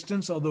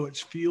existence, although it's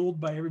fueled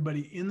by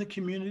everybody in the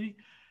community.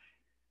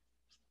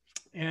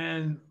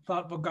 And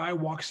thoughtful guy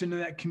walks into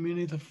that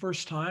community the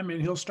first time and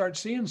he'll start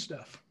seeing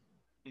stuff.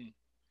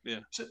 Yeah.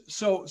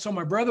 So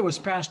my brother was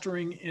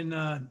pastoring in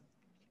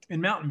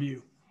Mountain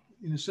View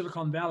in the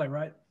Silicon Valley,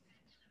 right?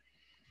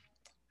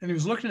 And he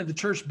was looking at the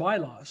church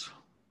bylaws.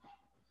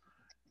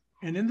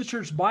 And in the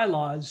church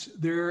bylaws,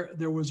 there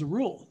was a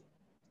rule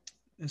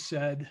that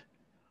said,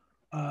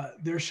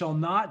 alcohol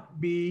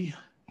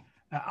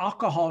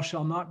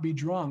shall not be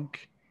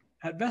drunk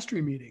at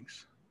vestry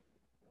meetings.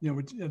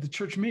 At the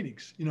church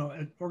meetings,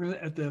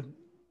 at the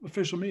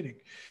official meeting.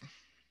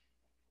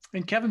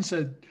 And Kevin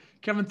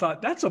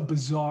thought, that's a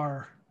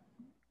bizarre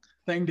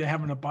thing to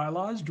have in the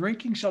bylaws.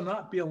 Drinking shall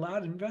not be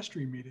allowed in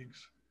vestry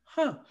meetings.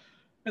 Huh.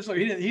 And so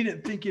he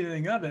didn't think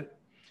anything of it.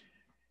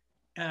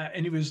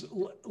 And he was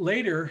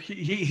later,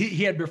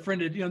 he had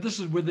befriended, this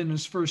is within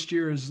his first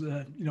year as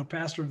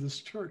pastor of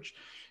this church.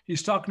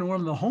 He's talking to one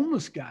of the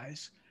homeless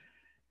guys.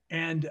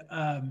 And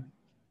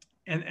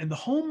the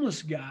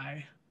homeless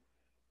guy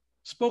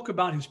spoke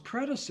about his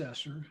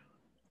predecessor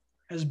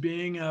as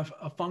being a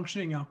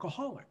functioning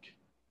alcoholic.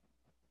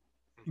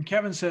 And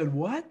Kevin said,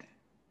 what?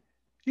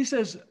 He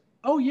says,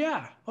 oh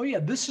yeah,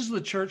 this is the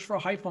church for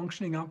high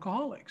functioning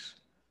alcoholics.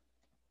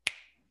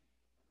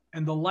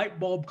 And the light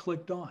bulb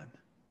clicked on.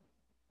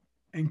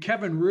 And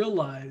Kevin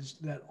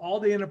realized that all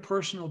the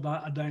interpersonal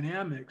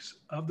dynamics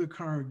of the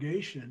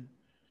congregation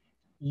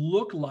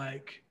looked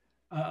like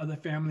the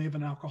family of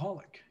an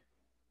alcoholic.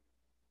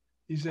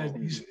 He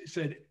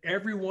said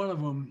every one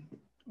of them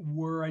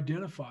were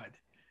identified.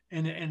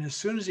 And as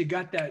soon as he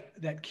got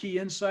that key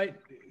insight,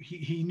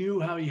 he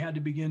knew how he had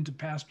to begin to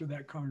pastor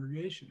that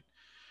congregation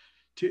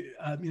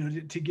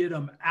to get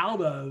them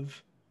out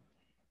of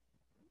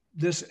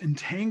this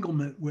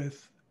entanglement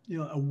with,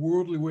 a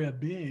worldly way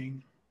of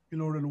being in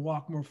order to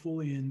walk more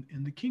fully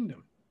in the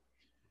kingdom.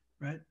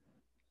 Right.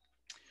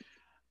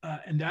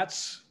 And that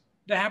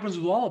happens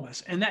with all of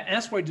us. And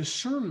that's why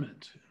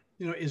discernment,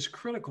 is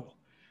critical.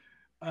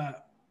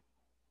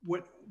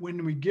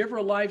 When we give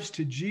our lives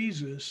to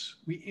Jesus,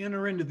 we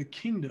enter into the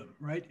kingdom,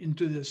 right?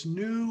 Into this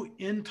new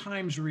end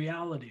times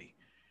reality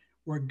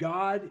where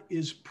God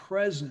is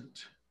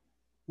present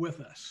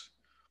with us.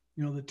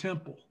 The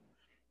temple,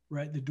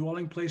 right? The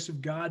dwelling place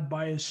of God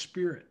by his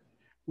Spirit,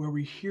 where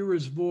we hear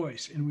his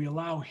voice and we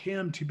allow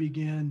him to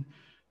begin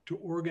to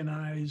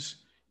organize,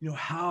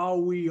 how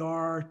we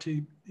are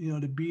to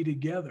be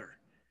together.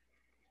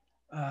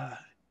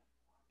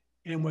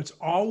 And what's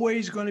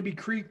always going to be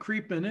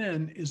creeping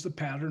in is the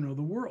pattern of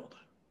the world,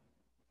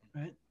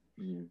 right?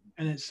 Mm.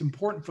 And it's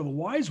important for the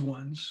wise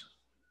ones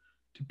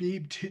to be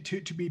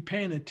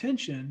paying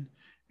attention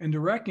and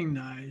to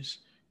recognize,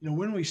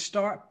 when we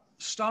stop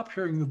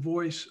hearing the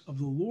voice of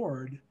the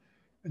Lord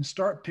and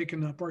start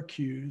picking up our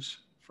cues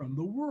from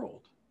the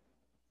world,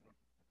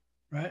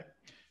 right?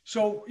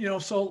 So,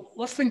 so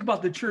let's think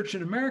about the church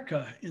in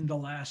America in the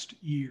last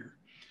year.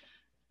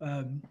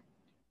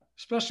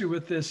 Especially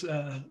with this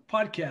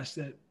podcast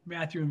that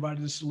Matthew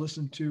invited us to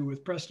listen to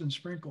with Preston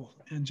Sprinkle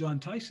and John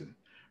Tyson,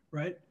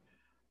 right?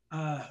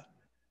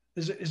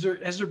 Has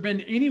there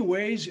been any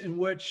ways in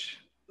which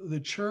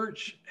the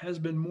church has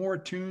been more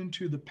attuned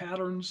to the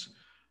patterns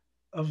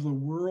of the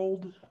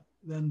world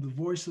than the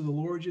voice of the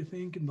Lord, you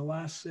think, in the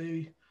last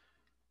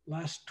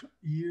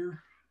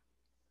year?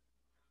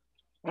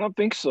 I don't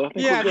think so.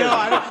 Nope.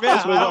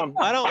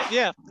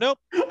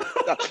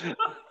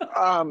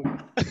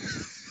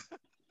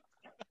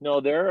 No,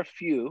 there are a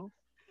few.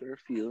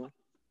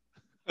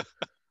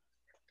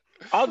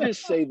 I'll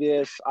just say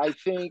this. I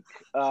think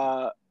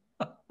a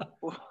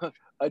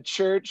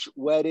church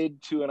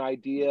wedded to an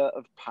idea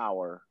of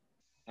power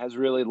has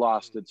really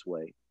lost its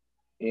way.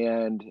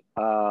 And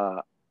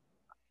I've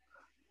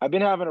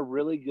been having a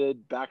really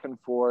good back and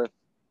forth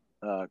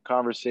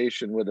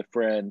conversation with a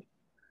friend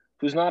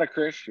who's not a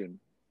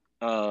Christian.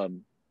 But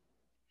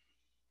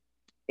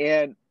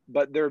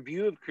their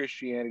view of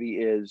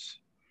Christianity is,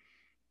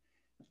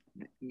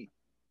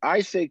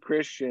 I say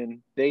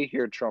Christian, they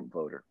hear Trump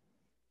voter.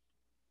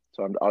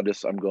 So I'm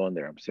going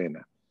there. I'm saying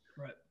that.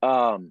 Right.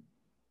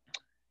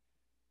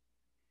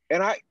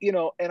 And I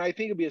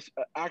think it'd be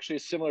actually a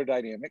similar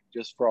dynamic,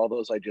 just for all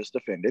those I just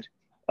offended.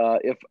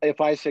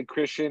 if I said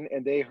Christian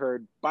and they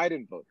heard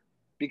Biden voter,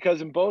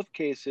 because in both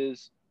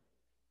cases,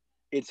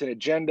 it's an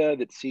agenda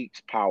that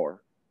seeks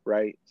power,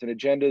 right? It's an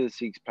agenda that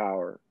seeks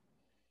power.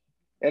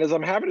 And as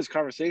I'm having this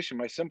conversation,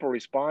 my simple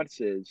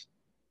response is,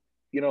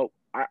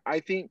 I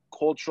think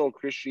cultural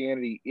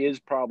Christianity is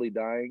probably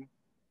dying,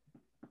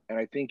 and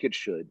I think it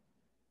should,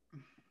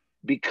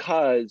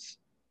 because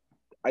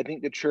I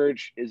think the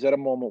church is at a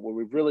moment where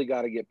we've really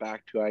got to get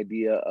back to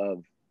idea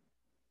of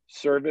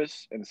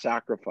service and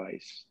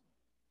sacrifice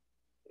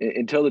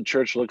until the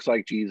church looks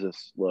like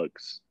Jesus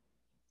looks.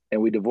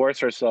 And we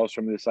divorce ourselves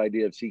from this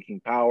idea of seeking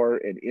power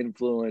and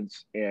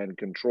influence and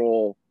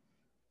control.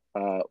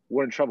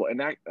 We're in trouble. And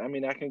that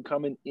can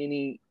come in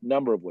any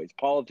number of ways.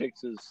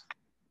 Politics is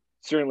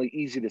certainly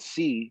easy to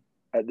see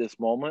at this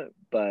moment,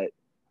 but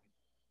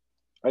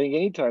I think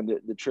anytime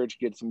that the church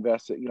gets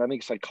invested, I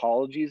think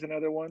psychology is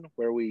another one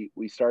where we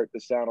start to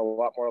sound a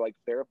lot more like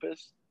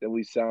therapists than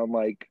we sound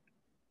like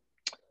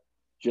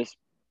just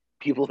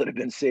people that have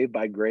been saved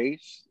by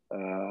grace.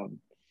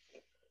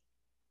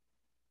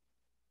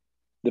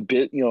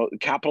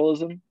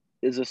 Capitalism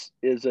is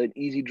an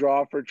easy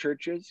draw for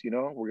churches.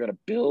 We're going to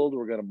build,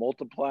 we're going to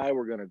multiply,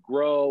 we're going to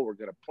grow, we're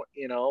going to,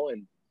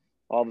 and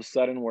all of a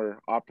sudden we're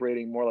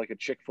operating more like a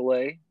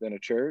Chick-fil-A than a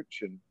church.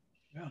 And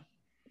yeah,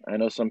 I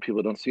know some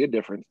people don't see a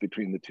difference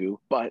between the two,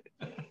 but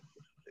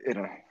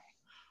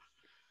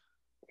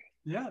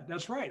yeah,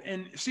 that's right.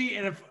 And see,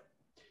 an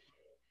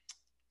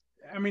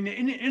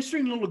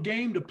interesting little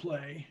game to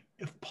play.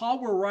 If Paul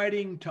were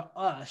writing to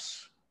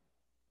us,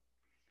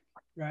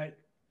 right,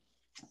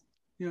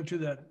 to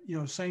the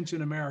saints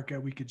in America,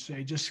 we could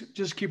say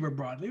just keep it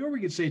broadly, or we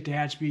could say to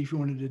Hatchby if you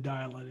wanted to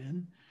dial it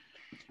in.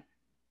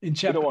 In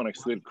chapter, you don't want to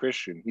exclude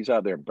Christian. He's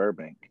out there in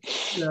Burbank.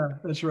 Yeah,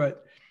 that's right.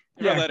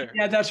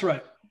 Yeah, that's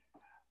right.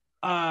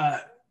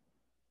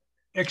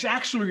 It's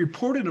actually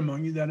reported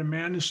among you that a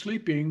man is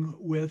sleeping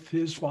with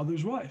his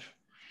father's wife.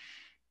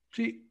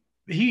 See,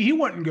 he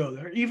wouldn't go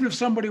there, even if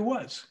somebody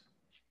was.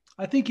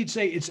 I think he'd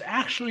say it's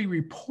actually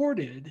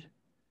reported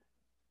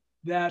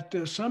that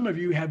some of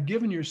you have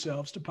given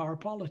yourselves to power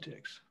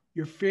politics.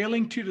 You're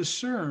failing to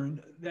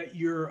discern that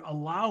you're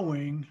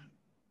allowing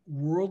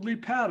worldly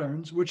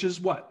patterns, which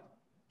is what?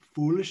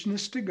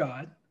 Foolishness to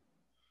God,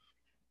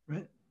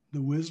 right?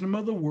 The wisdom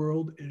of the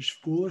world is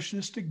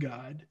foolishness to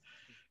God,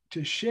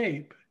 to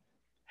shape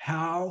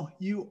how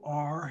you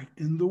are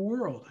in the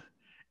world.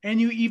 And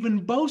you even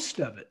boast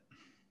of it.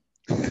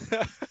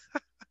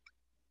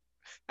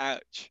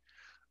 Ouch.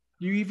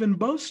 You even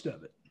boast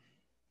of it.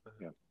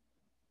 Yeah.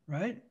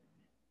 Right?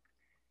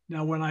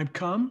 Now, when I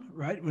come,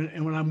 right,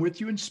 when I'm with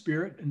you in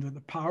spirit and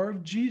the power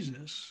of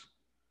Jesus,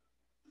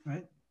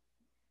 right,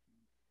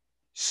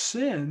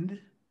 send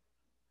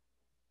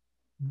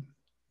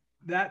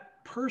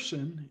that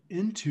person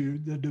into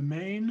the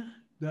domain,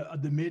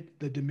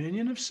 the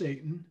dominion of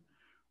Satan,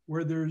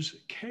 where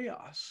there's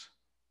chaos.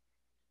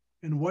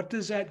 And what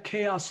does that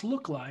chaos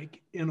look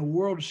like in a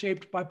world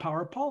shaped by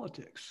power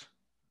politics?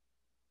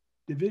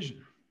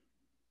 Division.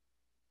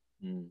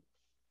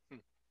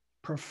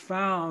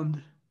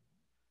 Profound,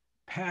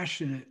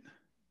 passionate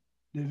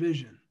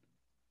division,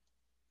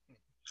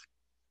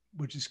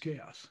 which is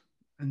chaos.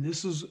 And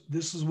this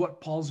is what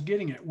Paul's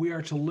getting at. We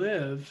are to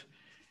live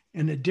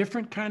in a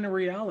different kind of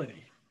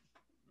reality.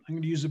 I'm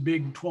going to use a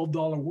big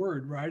 $12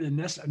 word, right? A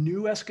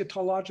new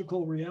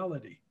eschatological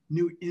reality,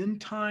 new end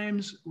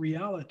times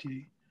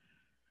reality,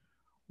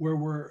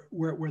 where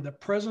the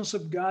presence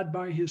of God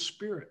by his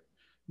Spirit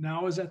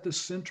now is at the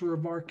center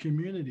of our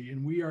community,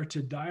 and we are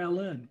to dial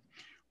in.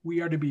 We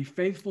are to be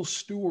faithful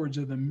stewards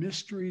of the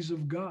mysteries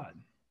of God.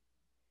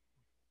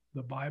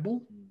 The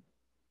Bible,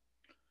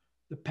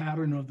 the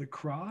pattern of the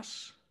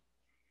cross,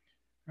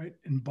 right?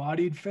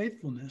 Embodied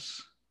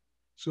faithfulness,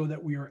 so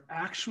that we are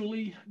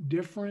actually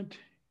different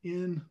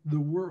in the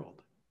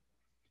world.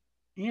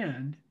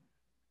 And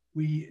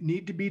we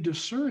need to be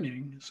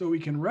discerning so we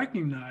can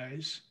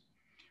recognize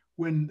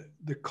when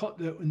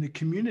the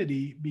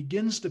community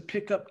begins to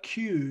pick up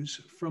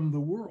cues from the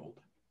world,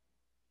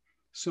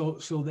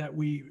 so that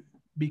we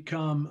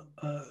become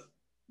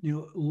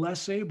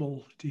less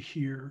able to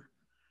hear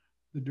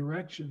the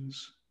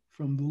directions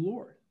from the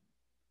Lord.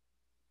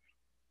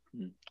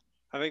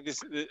 I think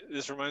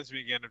this reminds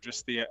me again of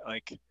just the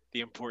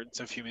importance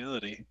of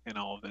humility in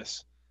all of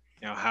this.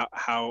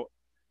 How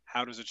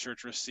does a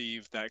church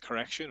receive that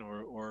correction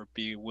or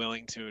be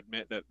willing to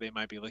admit that they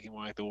might be looking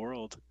more like the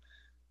world?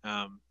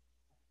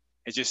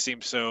 It just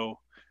seems so.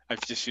 I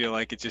just feel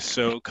like it's just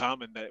so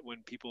common that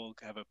when people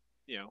have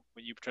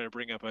when you try to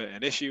bring up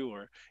an issue,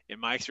 or in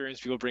my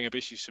experience, people bring up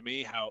issues to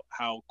me,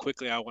 how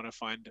quickly I want to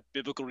find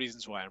biblical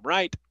reasons why I'm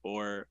right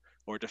or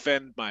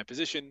defend my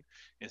position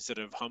instead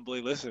of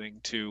humbly listening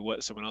to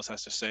what someone else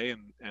has to say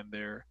and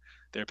their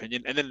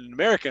opinion. And then in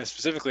America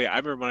specifically, I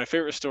remember one of my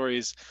favorite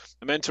stories,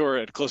 a mentor,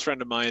 a close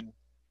friend of mine,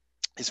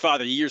 his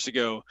father years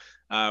ago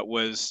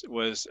was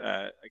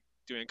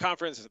doing a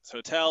conference at this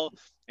hotel,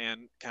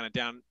 and kind of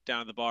down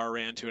at the bar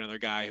ran to another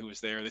guy who was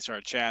there. They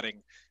started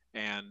chatting,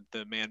 and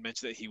the man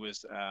mentioned that he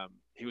was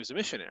a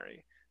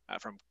missionary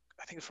from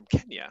I think from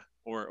Kenya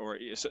or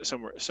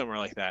somewhere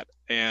like that.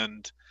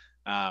 And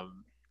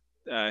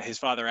his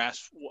father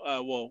asked,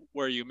 well,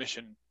 where are you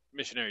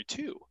missionary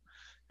to?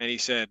 And he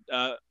said,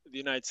 the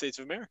United States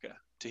of America,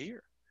 to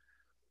here.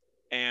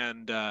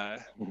 And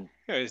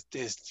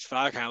his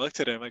father kind of looked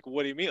at him like,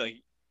 what do you mean? Like,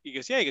 he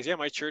goes, yeah,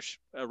 my church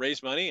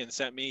raised money and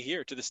sent me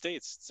here to the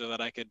States so that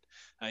I could,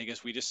 I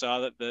guess we just saw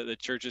that the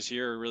churches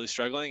here are really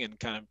struggling and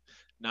kind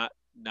of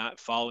not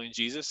following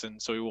Jesus.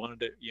 And so we wanted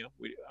to,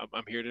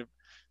 I'm here to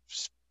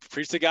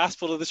preach the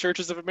gospel to the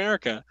churches of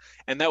America.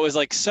 And that was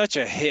like such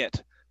a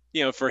hit,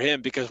 for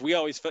him, because we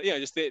always felt,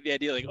 just the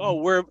idea like, oh,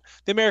 we're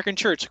the American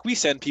church. Like, we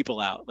send people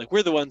out. Like,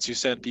 we're the ones who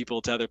send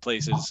people to other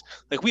places.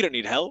 Like, we don't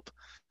need help.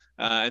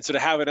 And so to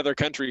have another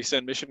country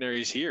send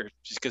missionaries here,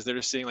 just because they're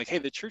just saying like, hey,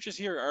 the churches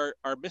here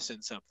are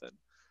missing something.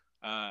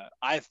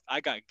 I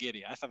got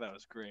giddy. I thought that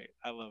was great.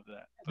 I love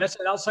that. That's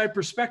an outside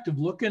perspective,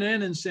 looking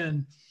in and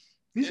saying,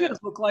 these guys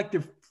look like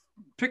they're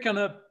picking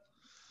up.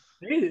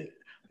 They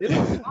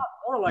look a lot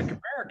more like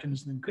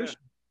Americans than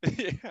Christians.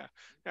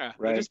 Yeah.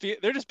 Right.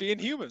 They're just being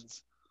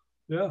humans.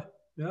 Yeah.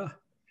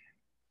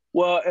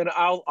 Well, and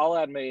I'll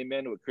add my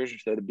amen to what Christian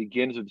said. It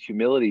begins with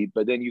humility,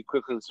 but then you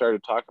quickly start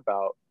to talk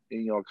about,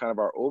 kind of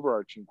our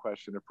overarching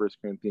question of 1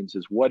 Corinthians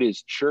is, what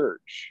is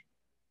church?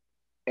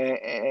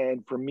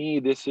 And for me,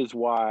 this is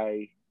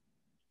why,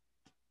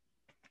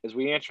 as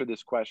we answer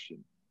this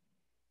question,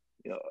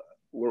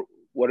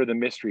 what are the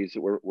mysteries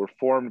that we're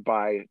formed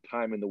by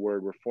time in the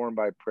Word, we're formed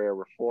by prayer,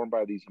 we're formed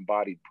by these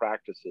embodied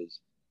practices.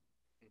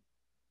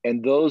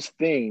 And those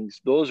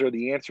things, those are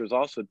the answers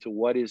also to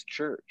what is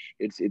church.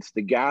 It's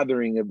the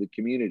gathering of the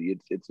community.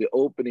 It's the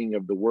opening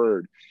of the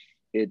Word.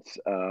 It's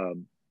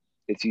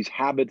these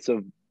habits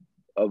of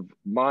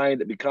mind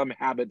that become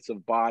habits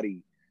of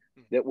body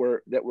that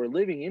we're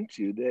living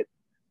into, that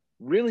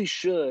really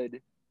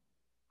should.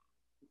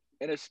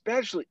 And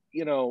especially,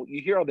 you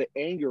hear all the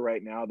anger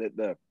right now that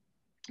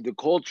the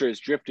culture is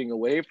drifting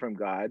away from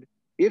God.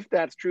 If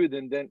that's true,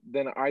 then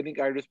I think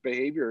our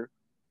behavior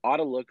ought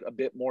to look a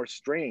bit more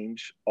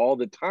strange all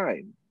the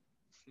time.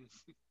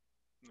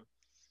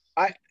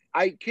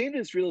 I came to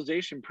this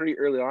realization pretty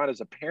early on as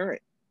a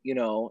parent,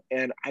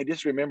 and I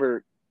just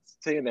remember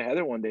saying to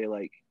Heather one day,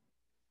 like,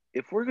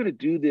 if we're going to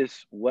do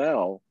this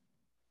well,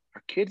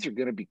 our kids are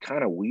going to be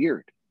kind of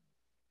weird.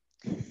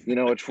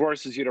 It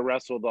forces you to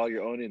wrestle with all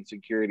your own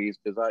insecurities,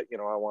 because I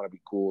want to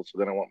be cool. So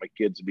then I want my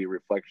kids to be a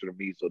reflection of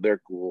me, so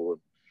they're cool.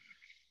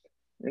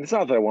 And it's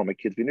not that I want my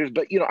kids to be nerds,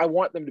 but I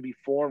want them to be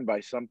formed by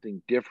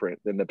something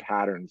different than the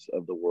patterns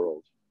of the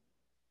world.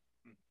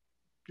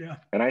 Yeah.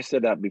 And I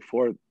said that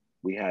before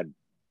we had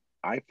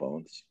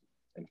iPhones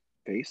and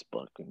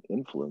Facebook and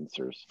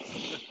influencers.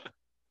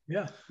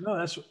 Yeah. No,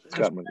 that's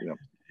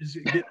is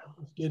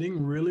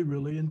getting really,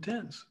 really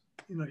intense.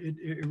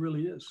 It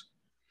really is.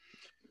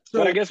 So,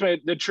 but I guess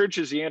the church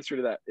is the answer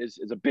to that. Is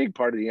a big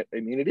part of it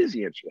is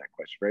the answer to that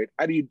question, right?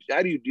 How do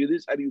you do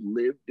this? How do you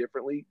live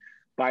differently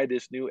by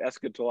this new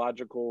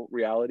eschatological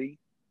reality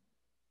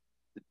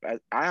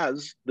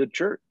as the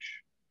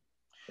church?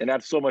 And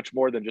that's so much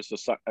more than just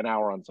an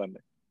hour on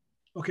Sunday.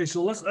 Okay,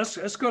 so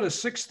let's go to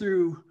 6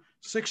 through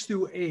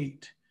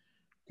 8,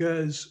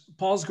 because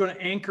Paul's going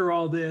to anchor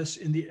all this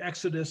in the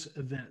Exodus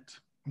event.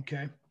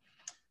 Okay,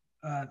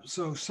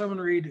 so someone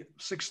read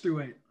 6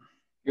 through 8.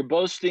 Your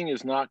boasting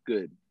is not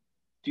good.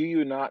 Do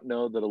you not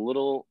know that a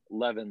little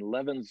leaven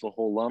leavens the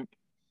whole lump?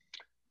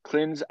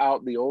 Cleanse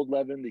out the old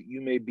leaven, that you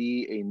may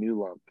be a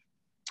new lump,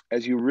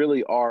 as you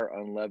really are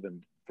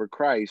unleavened. For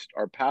Christ,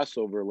 our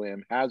Passover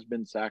lamb, has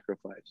been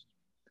sacrificed.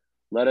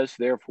 Let us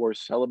therefore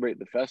celebrate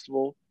the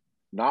festival,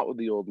 not with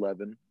the old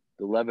leaven,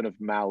 the leaven of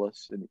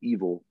malice and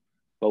evil,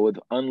 but with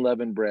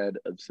unleavened bread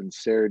of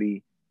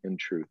sincerity and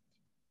truth.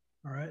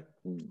 All right.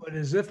 But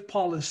as if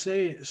Paul is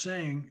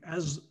saying,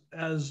 as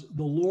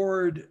the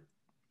Lord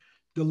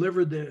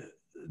delivered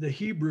the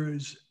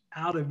Hebrews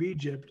out of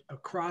Egypt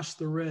across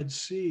the Red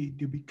Sea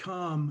to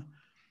become,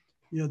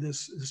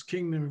 this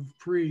kingdom of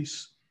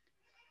priests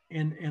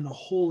and a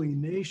holy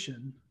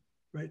nation,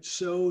 right?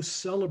 So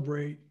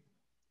celebrate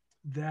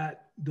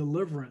that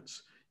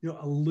deliverance.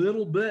 A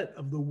little bit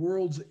of the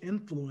world's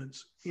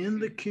influence in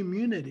the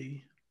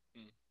community,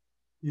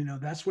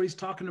 that's what he's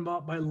talking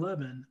about by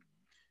leaven,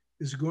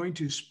 is going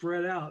to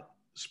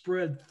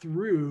spread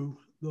through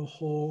the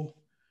whole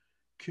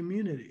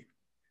community.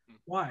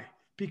 Why?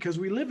 Because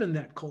we live in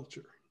that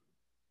culture.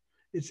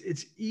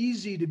 It's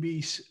easy to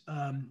be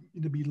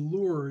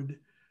lured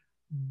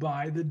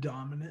by the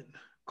dominant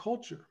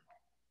culture,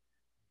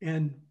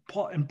 and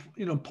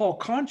Paul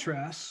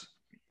contrasts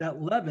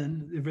that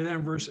leaven,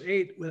 in verse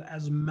 8,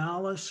 as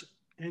malice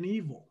and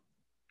evil.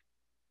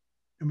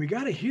 And we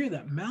got to hear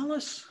that,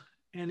 malice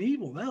and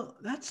evil.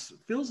 That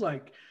feels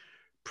like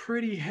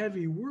pretty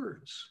heavy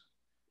words.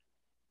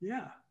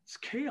 Yeah, it's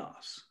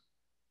chaos.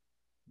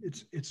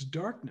 It's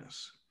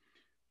darkness.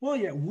 Well,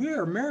 yeah,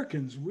 we're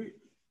Americans.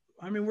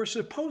 We're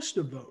supposed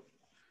to vote.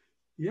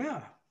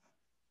 Yeah,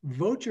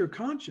 vote your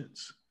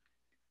conscience,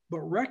 but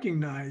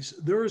recognize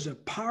there is a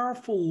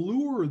powerful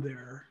lure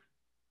there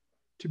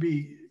to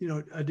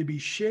be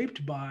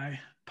shaped by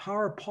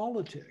power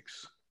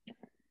politics,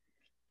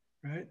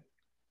 right?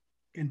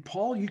 And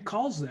Paul, he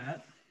calls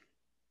that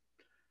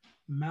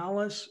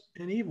malice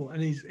and evil.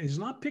 And he's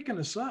not picking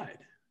a side,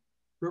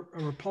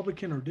 a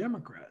Republican or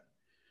Democrat.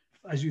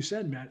 As you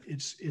said, Matt,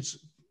 it's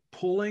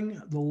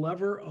pulling the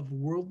lever of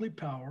worldly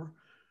power,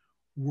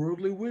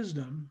 worldly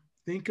wisdom,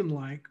 thinking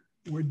like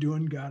we're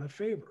doing God a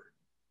favor.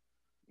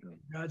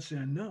 God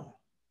saying no.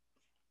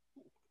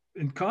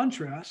 In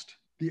contrast,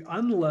 the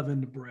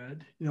unleavened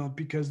bread,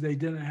 because they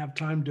didn't have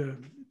time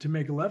to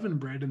make leavened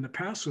bread in the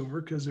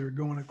Passover because they were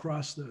going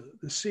across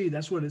the sea.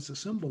 That's what it's a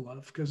symbol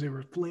of, because they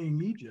were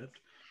fleeing Egypt,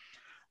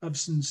 of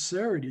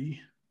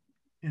sincerity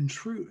and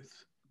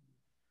truth.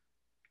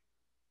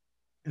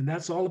 And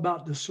that's all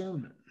about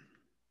discernment.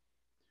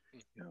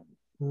 Yeah.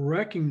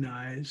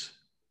 Recognize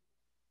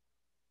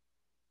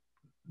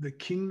the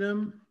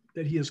kingdom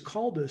that he has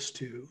called us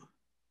to,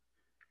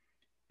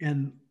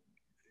 and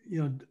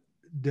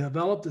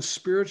develop the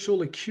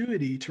spiritual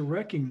acuity to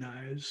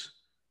recognize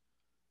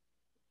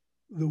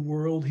the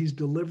world he's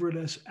delivered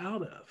us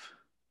out of.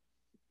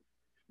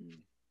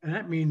 And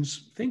that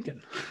means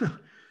thinking.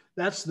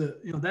 That's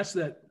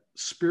that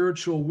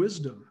spiritual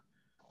wisdom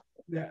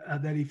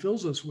that he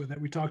fills us with, that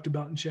we talked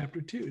about in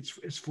chapter 2.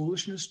 It's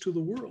foolishness to the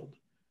world,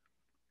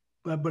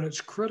 but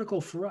it's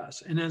critical for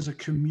us. And as a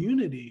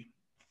community,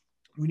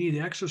 we need to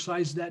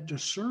exercise that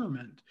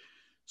discernment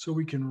so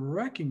we can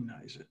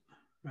recognize it,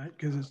 right?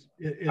 Because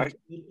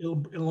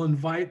it'll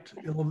invite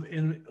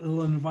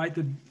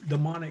the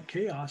demonic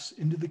chaos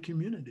into the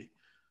community.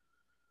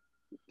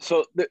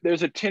 So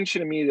there's a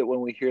tension to me that when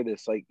we hear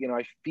this, I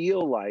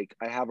feel like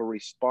I have a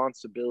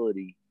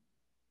responsibility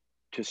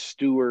to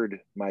steward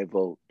my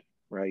vote,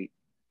 right?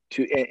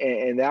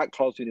 And that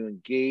calls me to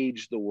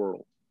engage the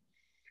world.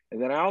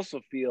 And then I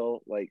also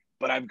feel like,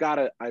 but I've got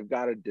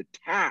to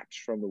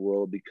detach from the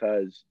world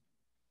because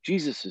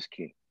Jesus is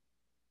king.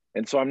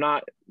 And so I'm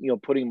not,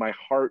 putting my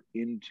heart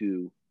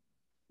into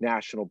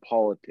national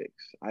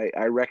politics.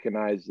 I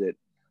recognize that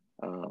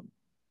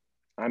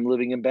I'm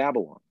living in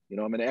Babylon.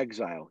 I'm an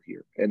exile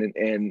here,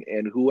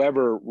 and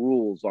whoever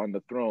rules on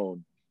the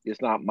throne is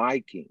not my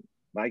king.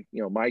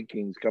 My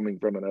king's coming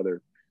from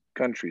another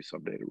country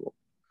someday to rule.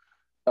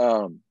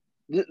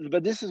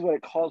 But this is what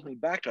it calls me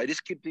back to. I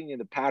just keep thinking of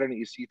the pattern that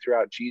you see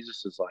throughout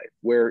Jesus's life,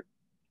 where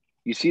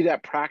you see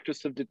that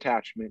practice of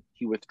detachment.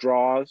 He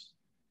withdraws.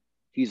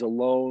 He's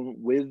alone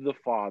with the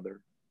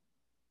Father.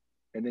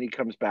 And then he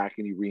comes back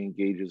and he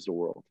re-engages the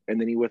world. And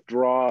then he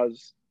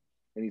withdraws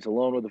and he's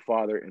alone with the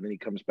Father. And then he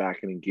comes back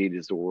and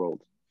engages the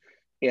world.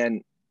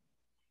 And,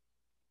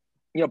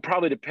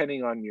 probably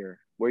depending on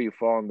where you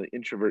fall on the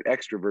introvert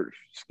extrovert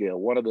scale,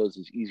 one of those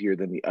is easier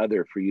than the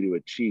other for you to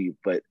achieve.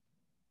 But,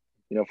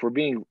 if we're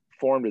being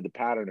formed to the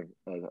pattern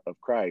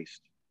of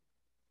Christ,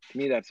 to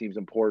me, that seems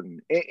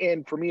important.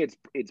 And for me,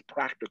 it's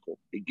practical.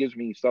 It gives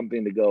me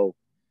something to go,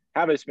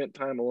 have I spent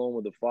time alone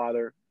with the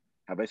Father?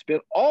 Have I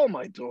spent all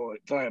my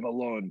time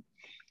alone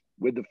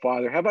with the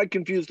Father? Have I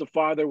confused the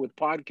Father with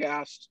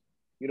podcasts,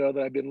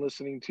 that I've been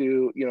listening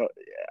to?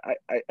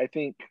 I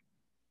think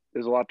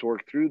there's a lot to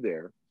work through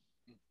there.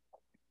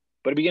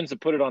 But it begins to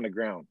put it on the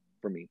ground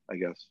for me, I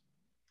guess,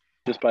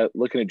 just by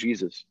looking at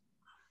Jesus.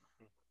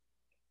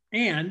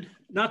 And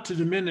not to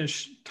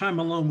diminish time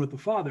alone with the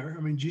Father.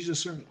 I mean,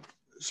 Jesus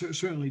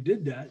certainly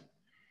did that,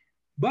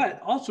 but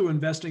also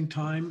investing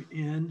time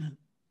in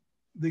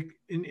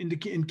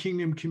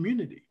kingdom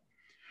community.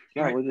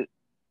 Yeah, right? with it.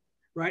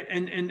 Right.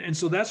 And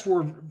so that's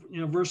where,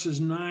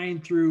 verses 9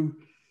 through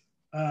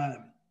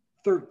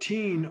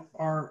 13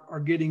 are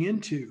getting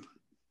into.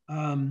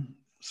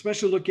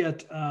 Especially look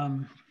at,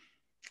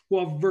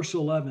 verse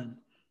 11.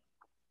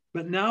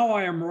 But now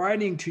I am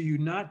writing to you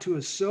not to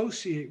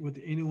associate with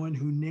anyone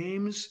who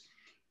names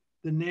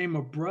the name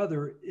of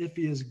brother if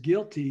he is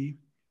guilty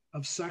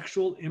of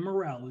sexual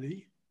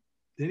immorality.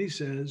 Then he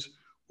says,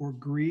 or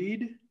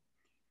greed,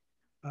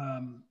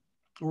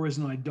 or is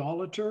an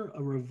idolater,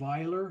 a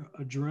reviler,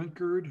 a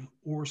drunkard,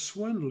 or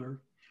swindler,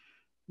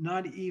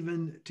 not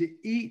even to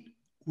eat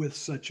with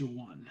such a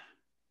one.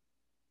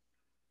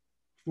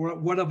 For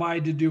what have I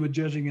to do with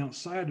judging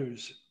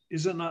outsiders?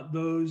 Is it not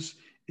those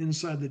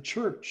inside the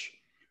church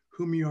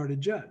whom you are to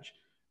judge?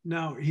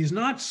 Now, he's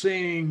not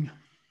saying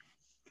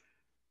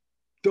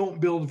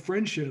don't build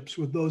friendships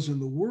with those in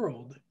the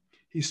world.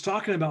 He's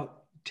talking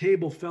about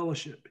table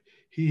fellowship.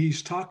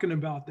 He's talking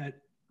about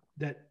that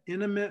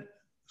intimate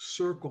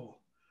circle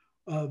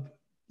of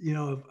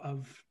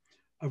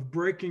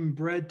breaking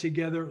bread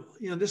together.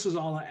 This is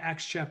all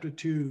Acts chapter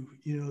 2.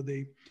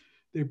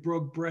 They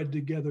broke bread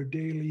together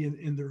daily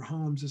in their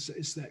homes.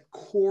 It's that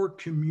core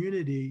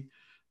community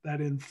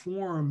that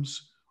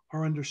informs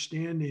our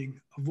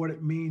understanding of what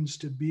it means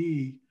to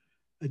be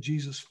a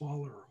Jesus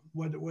follower,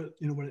 what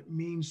it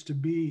means to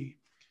be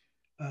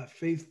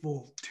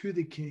faithful to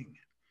the King.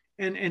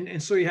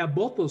 And so you have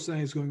both those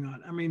things going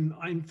on. I mean,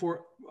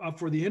 for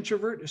the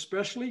introvert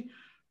especially,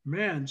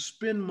 man,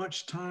 spend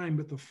much time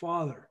with the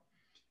Father.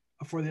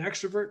 For the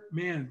extrovert,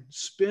 man,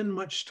 spend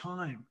much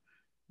time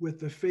with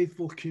the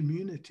faithful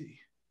community.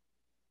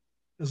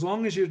 As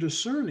long as you're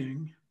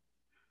discerning,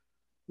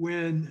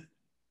 when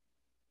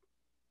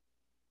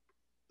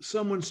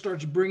someone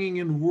starts bringing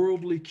in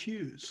worldly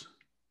cues.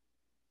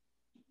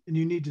 And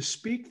you need to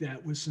speak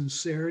that with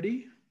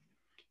sincerity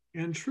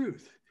and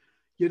truth.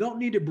 You don't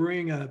need to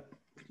bring the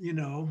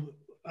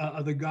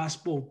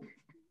gospel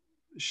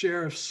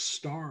sheriff's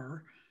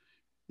star.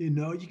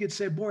 You could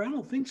say, boy, I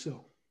don't think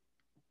so.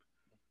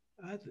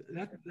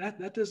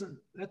 That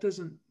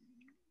doesn't,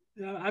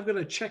 I've got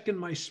to check in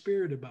my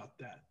spirit about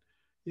that,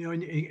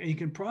 and you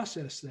can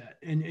process that,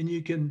 and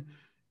you can,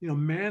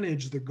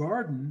 manage the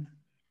garden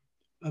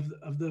of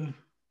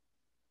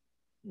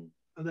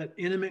that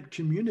intimate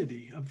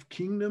community, of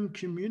kingdom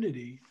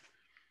community,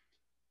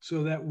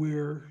 so that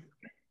we're,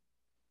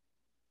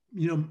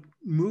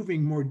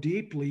 moving more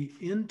deeply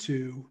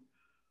into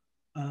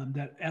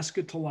that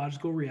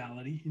eschatological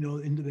reality,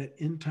 into that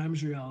end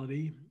times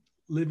reality,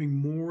 living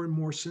more and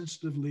more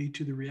sensitively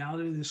to the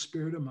reality of the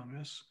Spirit among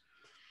us,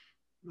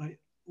 right?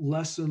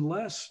 Less and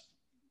less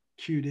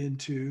cued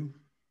into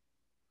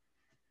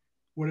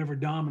whatever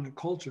dominant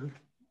culture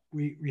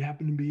we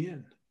happen to be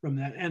in from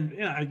that.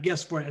 And I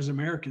guess as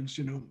Americans,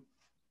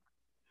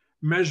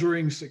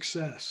 measuring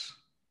success,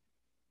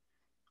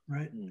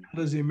 right? How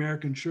does the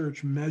American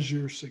church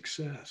measure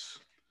success?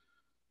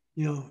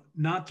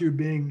 Not through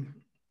being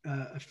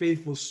a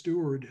faithful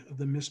steward of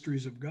the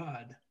mysteries of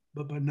God,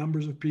 but by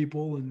numbers of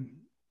people and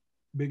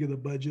big of the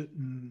budget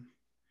and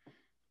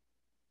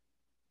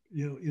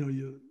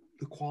the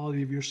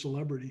quality of your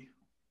celebrity.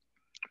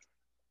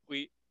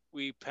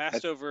 We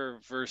passed over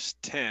verse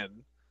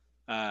 10,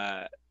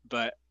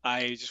 but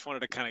I just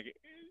wanted to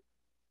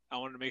I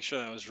wanted to make sure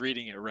that I was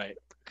reading it right,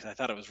 because I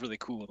thought it was really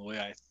cool the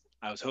way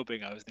I was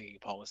hoping I was thinking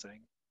Paul was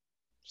saying.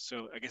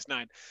 So I guess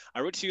 9,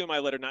 I wrote to you in my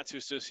letter not to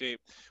associate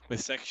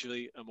with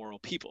sexually immoral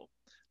people,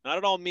 not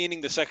at all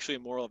meaning the sexually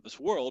immoral of this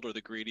world or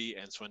the greedy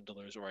and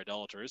swindlers or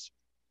idolaters,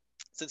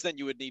 since then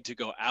you would need to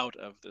go out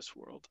of this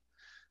world.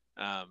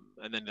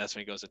 And then that's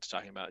when he goes into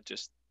talking about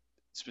just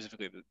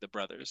specifically the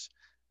brothers.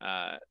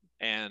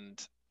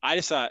 And I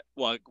just thought,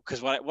 well,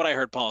 because what I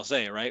heard Paul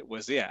say, right,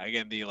 was,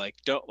 again, the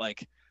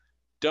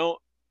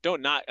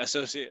don't not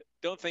associate.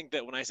 Don't think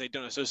that when I say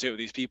don't associate with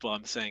these people,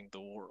 I'm saying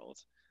the world,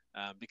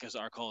 because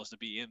our call is to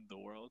be in the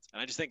world.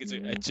 And I just think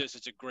it's just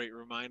such a great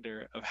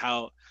reminder of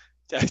how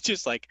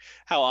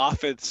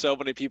often so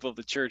many people of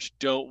the church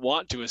don't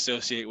want to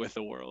associate with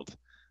the world,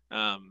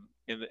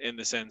 in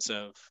the sense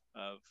of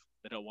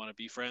they don't want to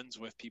be friends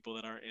with people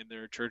that aren't in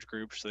their church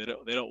groups. So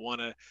they don't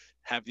want to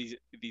have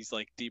these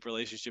like deep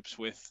relationships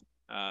with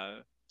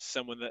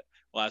someone that,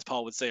 well, as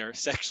Paul would say, are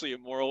sexually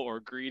immoral or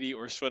greedy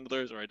or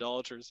swindlers or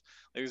idolaters.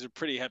 Like, these are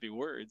pretty heavy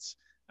words.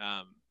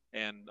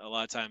 And a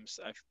lot of times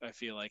I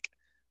feel like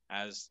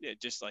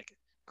just like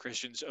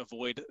Christians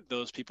avoid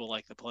those people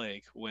like the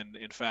plague, when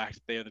in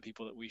fact they are the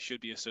people that we should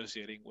be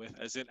associating with,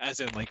 as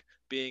in like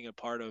being a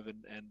part of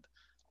and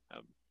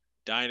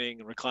dining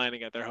and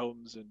reclining at their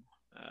homes and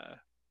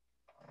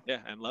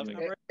loving.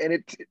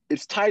 And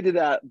it's tied to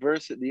that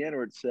verse at the end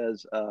where it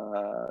says,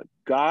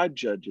 God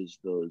judges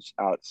those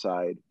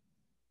outside.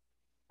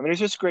 I mean, there's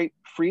just great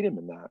freedom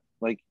in that.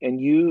 Like, and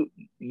you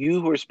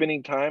who are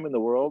spending time in the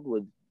world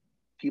with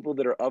people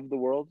that are of the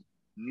world,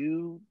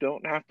 you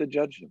don't have to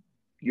judge them.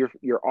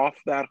 You're off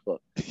that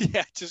hook.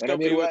 Yeah, just and go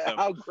be with them.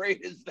 How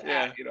great is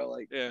that?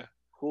 Yeah.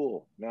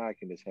 Cool. Now I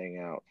can just hang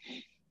out.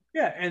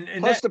 Yeah, and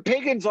plus the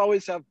pagans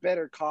always have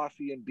better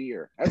coffee and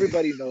beer.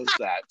 Everybody knows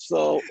that.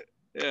 So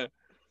yeah.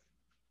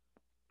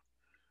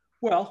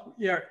 Well,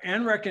 yeah,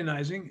 and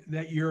recognizing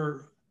that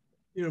you're,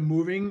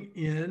 moving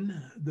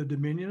in the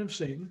dominion of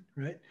Satan,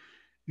 right?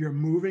 You're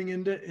moving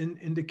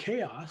into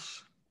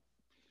chaos,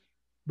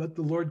 but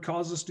the Lord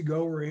calls us to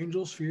go where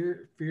angels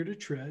fear to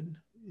tread.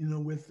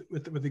 With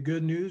the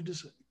good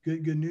news,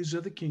 good news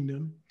of the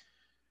kingdom.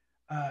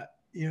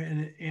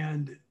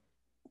 And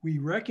we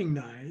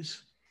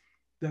recognize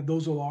that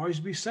those will always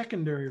be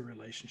secondary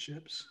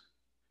relationships,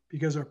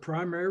 because our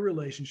primary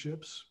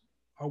relationships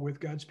are with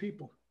God's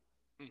people.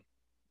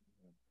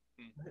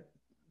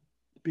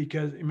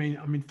 Because I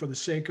mean, for the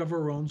sake of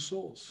our own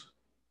souls.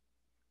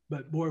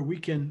 But boy, we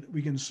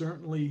can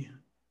certainly,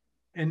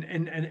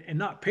 and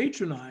not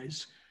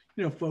patronize,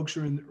 folks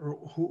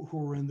who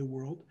are in the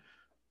world,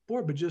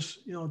 boy, but just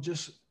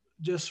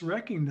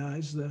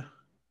recognize the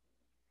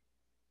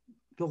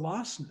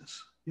lostness,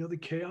 the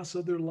chaos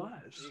of their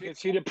lives. You can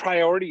see the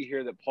priority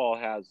here that Paul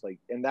has, like,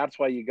 and that's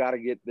why you got to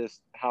get this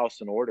house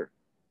in order,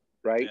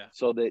 right? Yeah.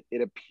 So that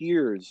it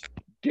appears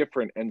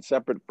different and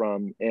separate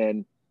from,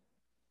 and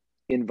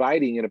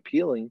inviting and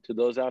appealing to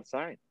those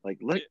outside. Like,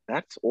 look,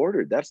 that's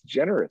ordered, that's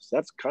generous,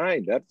 that's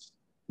kind, that's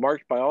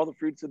marked by all the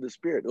fruits of the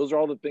Spirit. Those are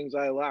all the things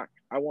I lack.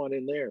 I want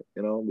in there,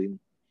 I mean.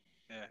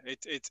 Yeah,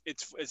 it's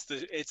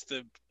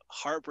the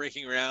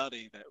heartbreaking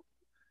reality that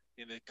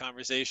in the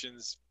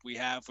conversations we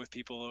have with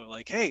people who are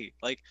like, hey,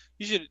 like,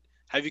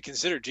 have you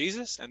considered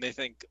Jesus? And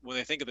when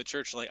they think of the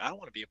church, like, I don't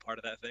want to be a part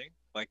of that thing.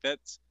 Like, that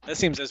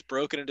seems as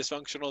broken and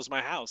dysfunctional as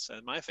my house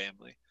and my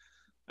family.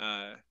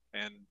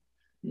 And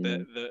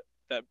that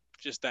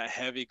just that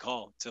heavy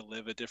call to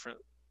live a different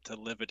to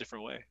live a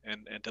different way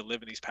and to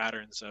live in these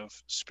patterns of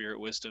spirit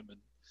wisdom and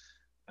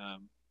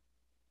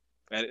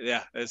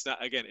yeah, it's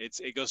not, again,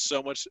 it goes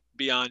so much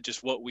beyond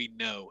just what we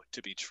know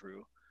to be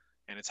true,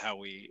 and it's how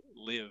we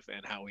live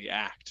and how we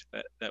act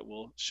that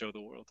will show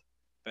the world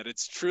that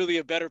it's truly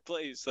a better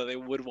place that they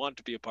would want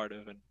to be a part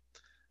of, and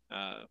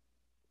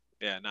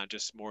yeah, not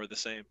just more of the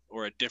same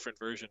or a different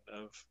version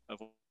of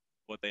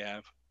what they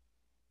have.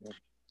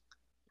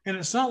 And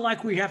it's not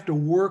like we have to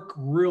work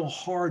real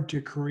hard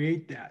to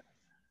create that.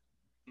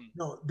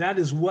 No, that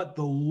is what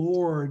the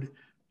Lord,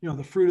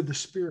 the fruit of the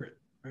Spirit,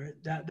 right?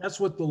 That's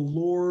what the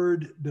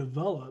Lord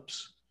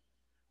develops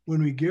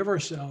when we give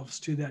ourselves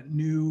to that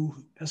new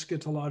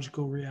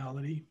eschatological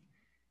reality.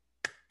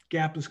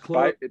 Gap is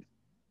closed.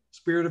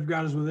 Spirit of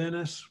God is within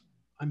us.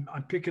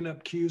 I'm picking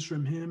up cues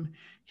from him.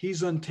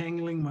 He's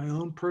untangling my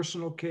own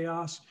personal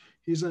chaos.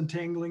 He's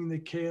untangling the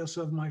chaos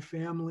of my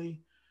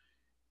family.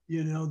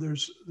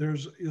 There's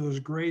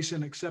grace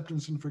and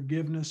acceptance and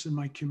forgiveness in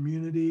my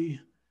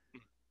community.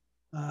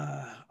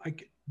 I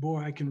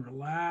can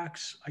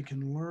relax. I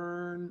can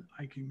learn.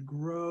 I can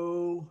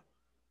grow.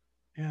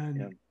 And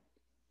yeah.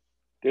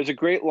 There's a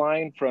great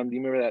line from, do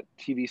you remember that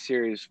TV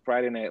series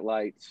Friday Night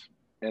Lights?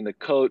 And the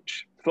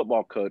coach,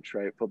 football coach,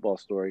 right? Football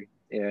story.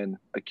 And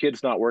a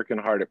kid's not working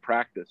hard at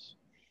practice.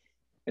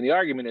 And the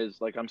argument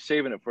is like, I'm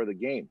saving it for the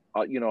game.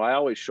 I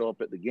always show up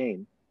at the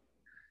game.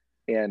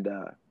 And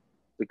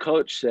the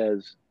coach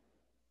says,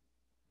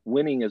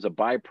 winning is a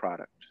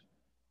byproduct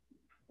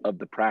of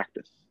the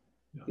practice.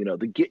 Yeah.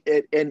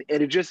 And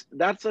it just,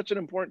 that's such an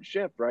important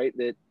shift, right?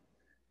 That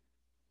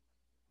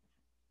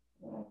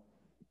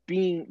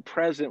being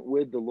present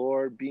with the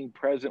Lord, being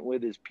present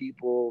with his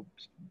people,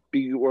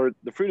 or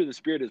the fruit of the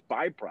Spirit is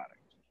byproduct.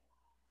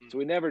 So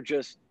we never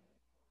just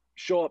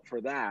show up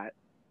for that.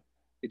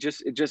 It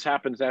just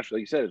happens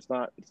naturally. Like you said, it's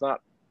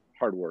not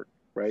hard work,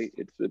 right?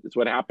 It's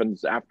what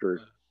happens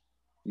after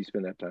you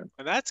spend that time.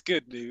 And that's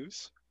good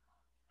news.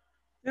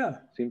 Yeah.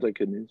 Seems like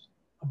good news.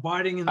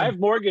 Abiding in I have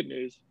more good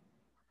news.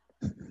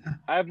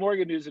 I have more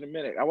good news in a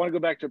minute. I want to go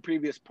back to a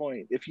previous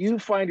point. If you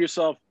find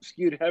yourself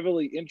skewed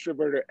heavily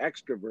introvert or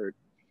extrovert,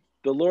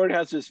 the Lord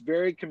has this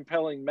very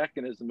compelling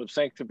mechanism of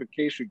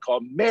sanctification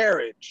called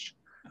marriage.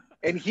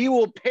 And he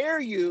will pair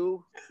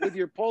you with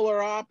your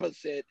polar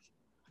opposite,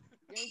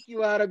 yank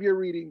you out of your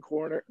reading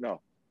corner.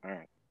 No. All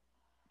right.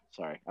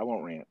 Sorry. I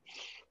won't rant.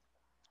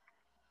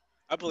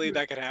 I believe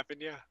that could happen.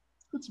 Yeah.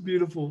 That's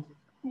beautiful.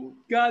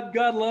 God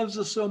loves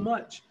us so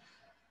much.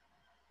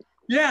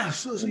 Yeah.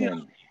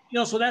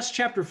 So that's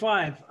chapter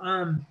 5.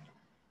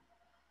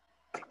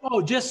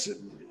 Just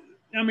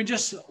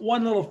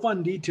one little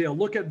fun detail.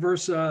 Look at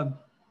verse 9.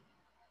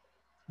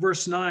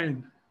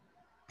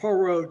 Paul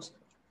wrote,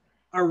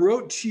 I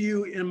wrote to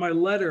you in my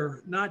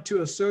letter not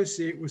to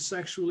associate with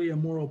sexually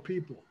immoral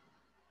people.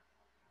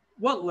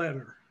 What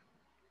letter?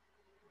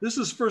 This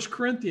is 1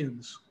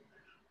 Corinthians.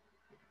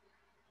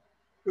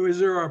 Is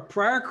there a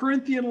prior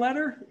Corinthian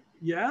letter?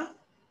 Yeah,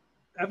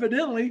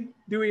 evidently.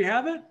 Do we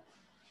have it?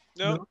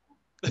 No.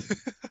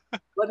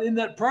 But in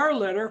that prior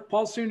letter,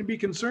 Paul seemed to be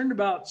concerned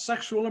about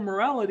sexual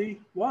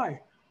immorality. Why?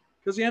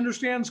 Because he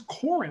understands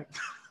Corinth.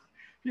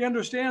 He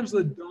understands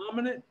the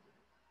dominant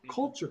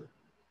culture.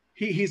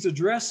 He's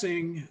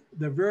addressing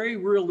the very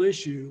real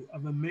issue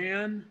of a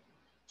man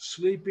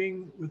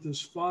sleeping with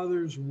his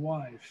father's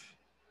wife.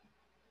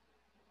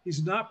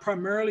 He's not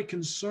primarily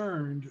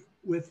concerned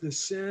with the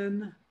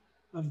sin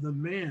of the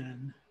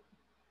man.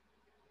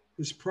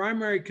 His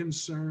primary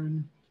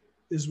concern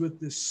is with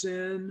the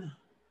sin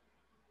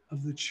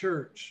of the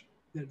church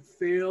that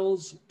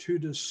fails to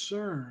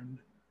discern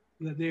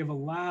that they have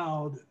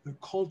allowed the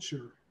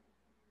culture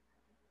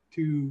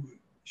to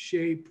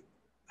shape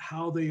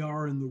how they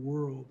are in the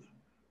world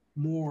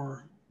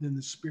more than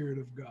the Spirit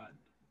of God.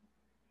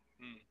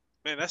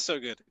 Man, that's so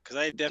good, because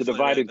I definitely it's a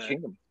divided read that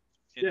kingdom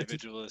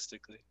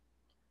individualistically.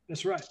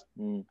 That's right.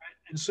 And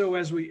so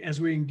as we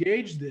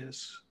engage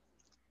this,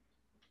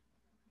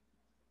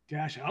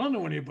 gosh, I don't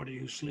know anybody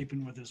who's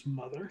sleeping with his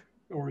mother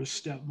or his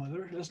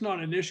stepmother. That's not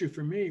an issue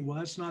for me. Well,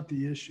 that's not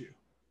the issue.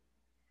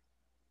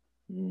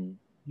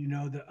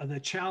 The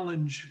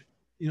challenge,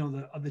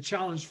 the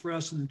challenge for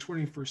us in the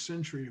 21st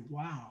century.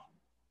 Wow.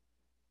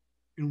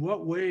 In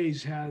what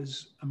ways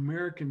has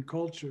American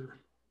culture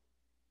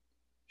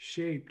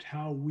shaped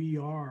how we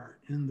are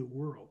in the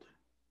world?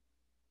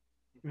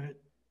 Right?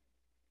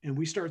 And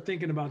we start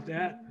thinking about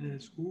that, and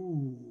it's,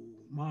 ooh,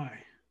 my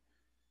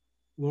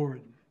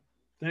Lord,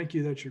 thank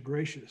you that you're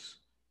gracious.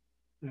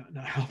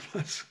 Now help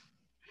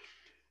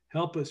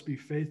us be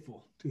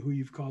faithful to who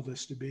you've called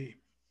us to be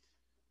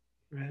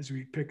as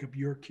we pick up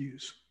your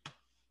cues.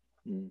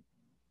 It's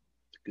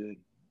good.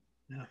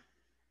 Yeah.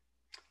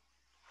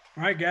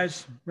 All right,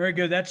 guys. Very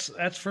good. That's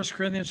 1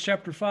 Corinthians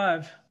chapter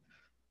 5.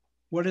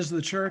 What is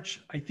the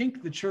church? I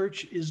think the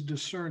church is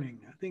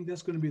discerning. I think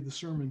that's going to be the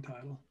sermon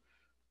title.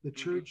 The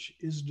church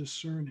is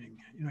discerning.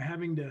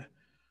 Having to,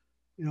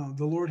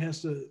 the Lord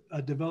has to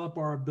develop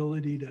our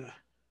ability to,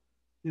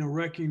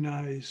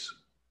 recognize,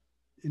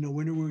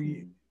 when are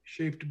we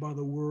shaped by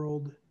the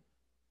world?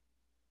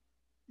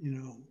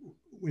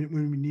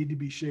 when we need to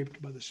be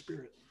shaped by the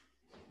Spirit.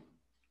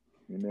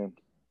 Amen.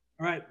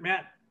 All right,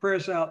 Matt, pray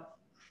us out.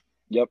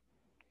 Yep.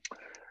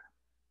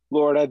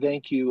 Lord, I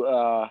thank you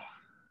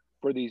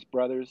for these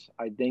brothers.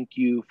 I thank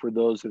you for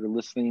those that are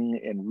listening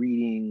and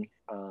reading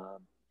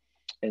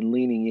and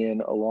leaning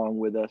in along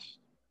with us.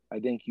 I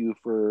thank you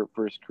for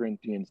 1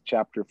 Corinthians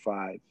chapter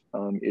 5.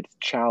 It's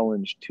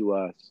challenge to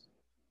us.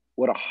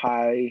 What a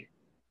high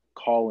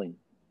calling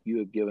you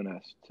have given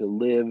us to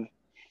live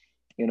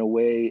in a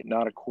way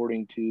not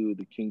according to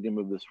the kingdom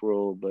of this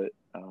world, but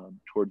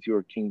towards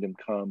your kingdom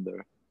come,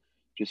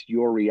 just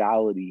your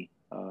reality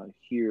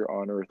here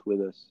on earth with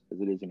us as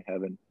it is in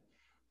heaven.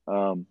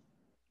 And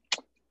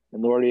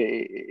Lord,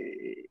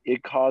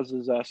 it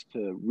causes us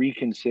to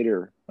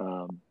reconsider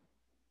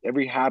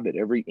every habit,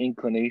 every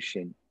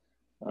inclination,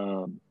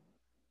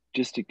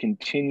 just to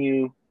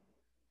continue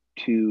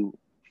to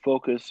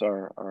focus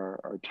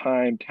our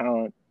time,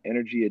 talent,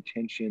 energy,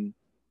 attention,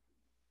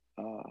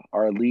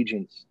 our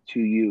allegiance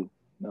to you,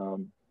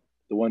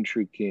 the one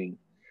true King.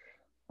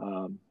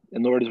 And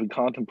Lord, as we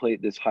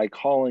contemplate this high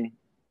calling,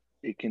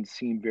 it can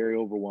seem very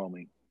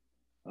overwhelming.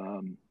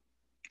 And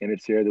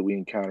it's there that we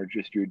encounter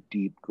just your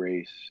deep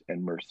grace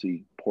and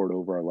mercy poured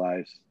over our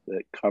lives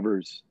that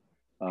covers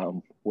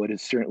what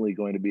is certainly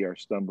going to be our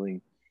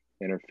stumbling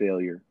and our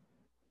failure.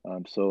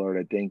 So Lord,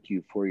 I thank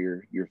you for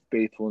your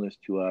faithfulness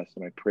to us,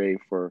 and I pray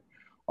for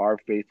our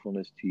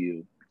faithfulness to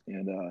you.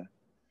 And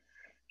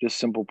just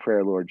simple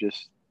prayer, Lord,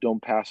 just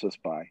don't pass us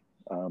by.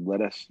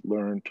 Let us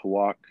learn to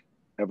walk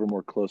ever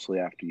more closely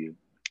after you.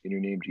 In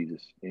your name,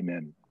 Jesus,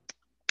 amen.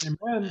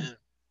 Amen.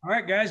 All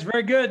right, guys,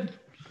 very good.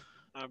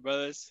 All right,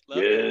 brothers.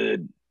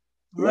 Good.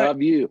 Right.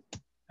 Love you.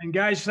 And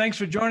guys, thanks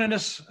for joining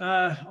us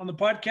on the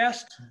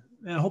podcast.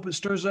 And I hope it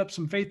stirs up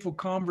some faithful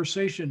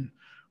conversation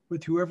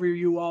with whoever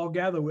you all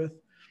gather with.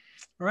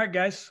 All right,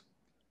 guys.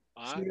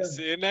 All right,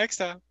 see you next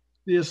time.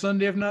 See you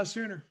Sunday, if not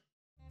sooner.